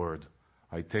sovereign Lord,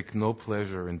 I take no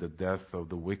pleasure in the death of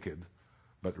the wicked,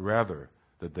 but rather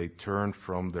that they turn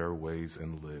from their ways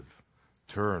and live.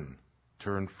 Turn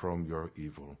from your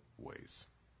evil ways.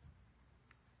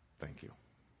 Thank you.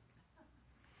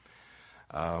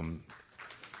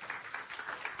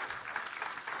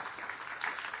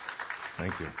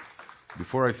 Thank you.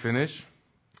 Before I finish,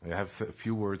 I have a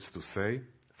few words to say.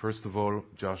 First of all,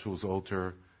 Joshua's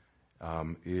altar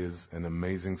is an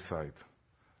amazing sight.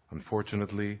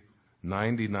 Unfortunately,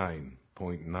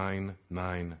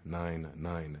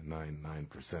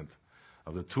 99.9999999%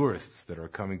 of the tourists that are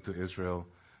coming to Israel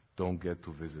don't get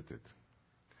to visit it.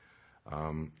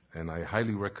 And I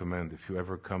highly recommend, if you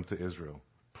ever come to Israel,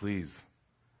 please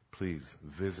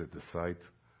visit the site.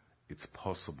 It's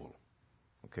possible.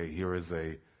 Okay, here is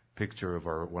a picture of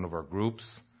one of our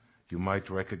groups. You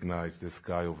might recognize this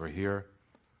guy over here,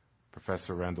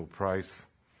 Professor Randall Price,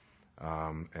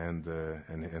 and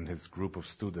his group of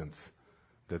students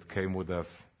that came with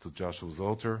us to Joshua's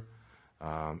altar.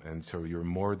 And so you're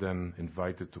more than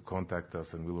invited to contact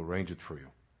us, and we'll arrange it for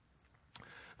you.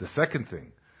 The second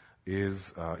thing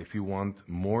is, if you want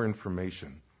more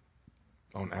information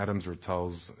on Adam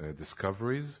Zertal's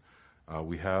discoveries,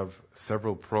 we have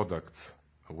several products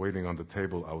waiting on the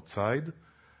table outside.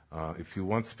 If you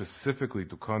want specifically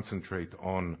to concentrate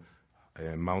on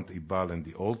Mount Ebal and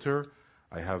the altar,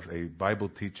 I have a Bible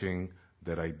teaching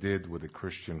that I did with a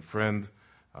Christian friend,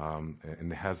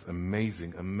 and it has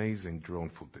amazing drone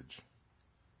footage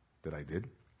that I did.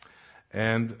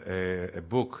 And a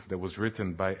book that was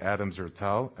written by Adam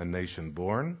Zertal, A Nation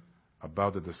Born,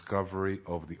 about the discovery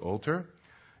of the altar.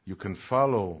 You can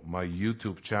follow my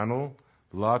YouTube channel.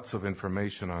 Lots of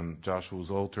information on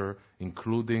Joshua's altar,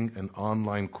 including an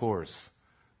online course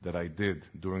that I did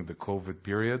during the COVID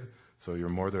period. So you're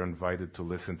more than invited to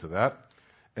listen to that.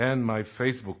 And my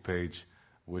Facebook page,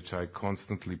 which I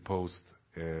constantly post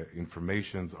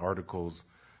informations, articles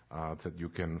that you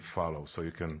can follow. So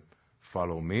you can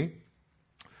follow me.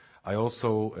 I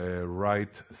also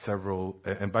write several,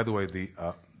 and by the way,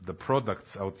 the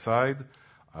products outside,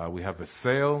 we have a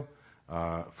sale.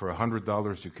 For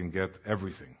 $100, you can get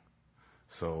everything.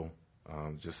 So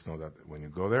just know that when you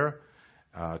go there,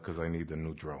 because I need a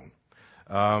new drone.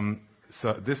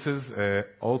 So this is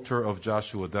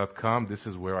altarofjoshua.com. This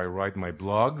is where I write my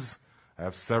blogs. I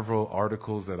have several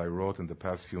articles that I wrote in the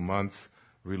past few months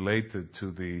related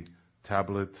to the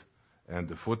tablet and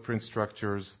the footprint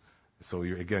structures. So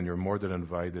you're more than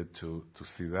invited to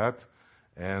see that.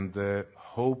 And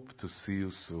hope to see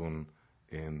you soon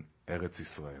in Eretz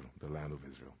Israel, the land of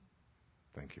Israel.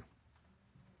 Thank you.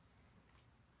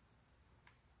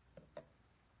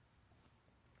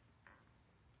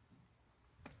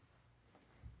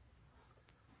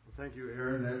 Well, thank you,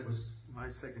 Aaron. That was my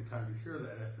second time to hear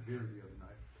that after dinner the other night.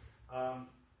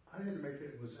 I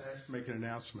was asked to make an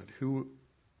announcement. Who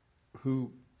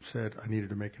said I needed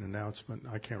to make an announcement?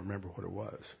 I can't remember what it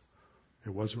was. It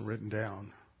wasn't written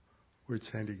down. Where'd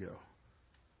Sandy go?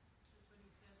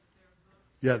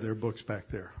 Yeah, there are books back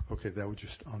there. Okay, that was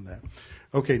just on that.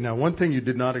 Okay, now one thing you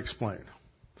did not explain.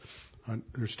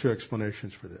 There's two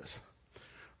explanations for this.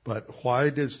 But why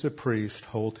does the priest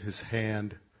hold his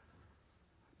hand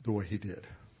the way he did?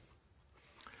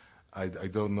 I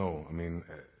don't know. I mean,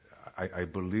 I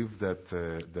believe that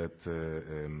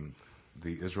the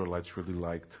Israelites really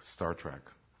liked Star Trek.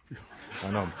 I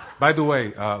know. By the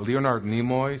way, Leonard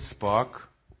Nimoy, Spock,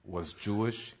 was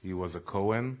Jewish. He was a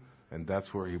Cohen, and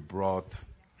that's where he brought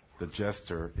the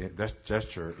gesture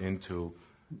into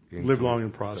live long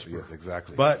and prosper. Yes,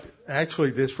 exactly. But actually,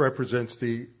 this represents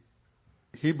the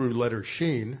Hebrew letter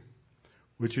Shin,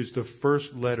 which is the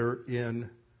first letter in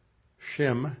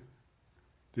Shem,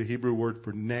 the Hebrew word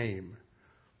for name.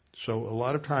 So a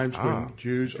lot of times when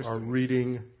Jews are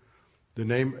reading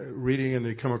and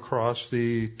they come across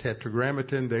the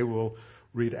Tetragrammaton, they will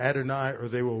read Adonai or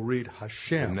they will read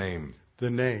Hashem. The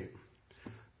name.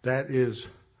 That is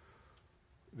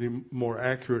the more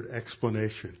accurate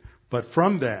explanation. But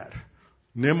from that,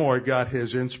 Nimoy got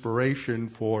his inspiration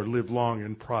for live long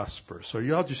and prosper. So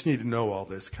y'all just need to know all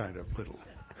this kind of little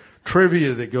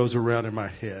trivia that goes around in my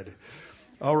head.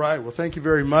 All right. Well, thank you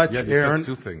very much, Aaron. You said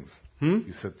two things.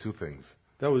 You said two things.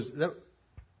 There were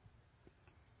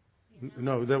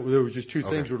just two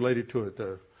things related to it,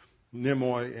 the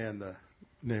Nimoy and the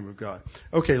name of God.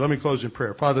 Okay, let me close in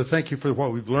prayer. Father, thank you for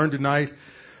what we've learned tonight.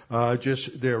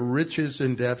 There are riches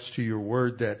and depths to your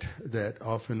word that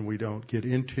often we don't get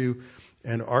into.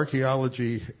 And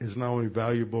archaeology is not only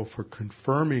valuable for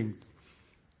confirming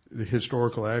the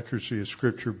historical accuracy of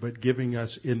Scripture, but giving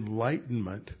us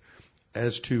enlightenment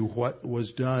as to what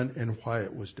was done and why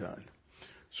it was done.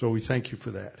 So we thank you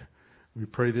for that. We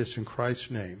pray this in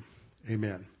Christ's name.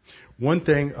 Amen. One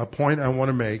thing, a point I want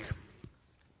to make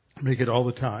it all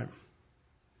the time.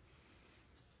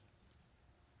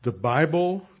 The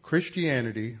Bible,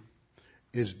 Christianity,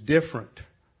 is different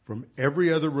from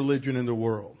every other religion in the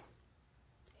world.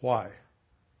 Why?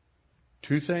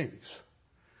 Two things.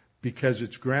 Because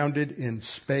it's grounded in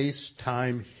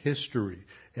space-time history.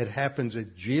 It happens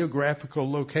at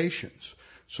geographical locations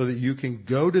so that you can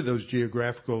go to those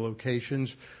geographical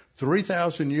locations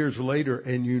 3,000 years later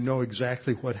and you know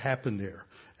exactly what happened there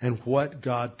and what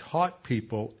God taught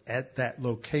people at that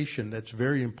location. That's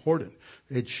very important.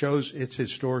 It shows it's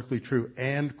historically true.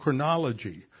 And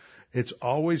chronology. It's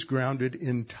always grounded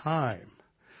in time.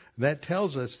 That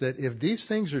tells us that if these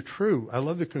things are true, I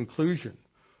love the conclusion.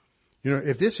 You know,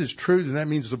 if this is true, then that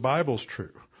means the Bible's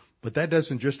true. But that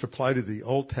doesn't just apply to the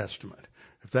Old Testament.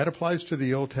 If that applies to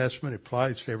the Old Testament, it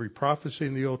applies to every prophecy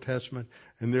in the Old Testament,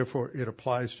 and therefore it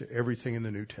applies to everything in the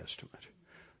New Testament.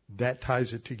 That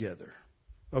ties it together.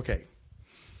 Okay.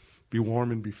 Be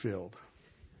warm and be filled.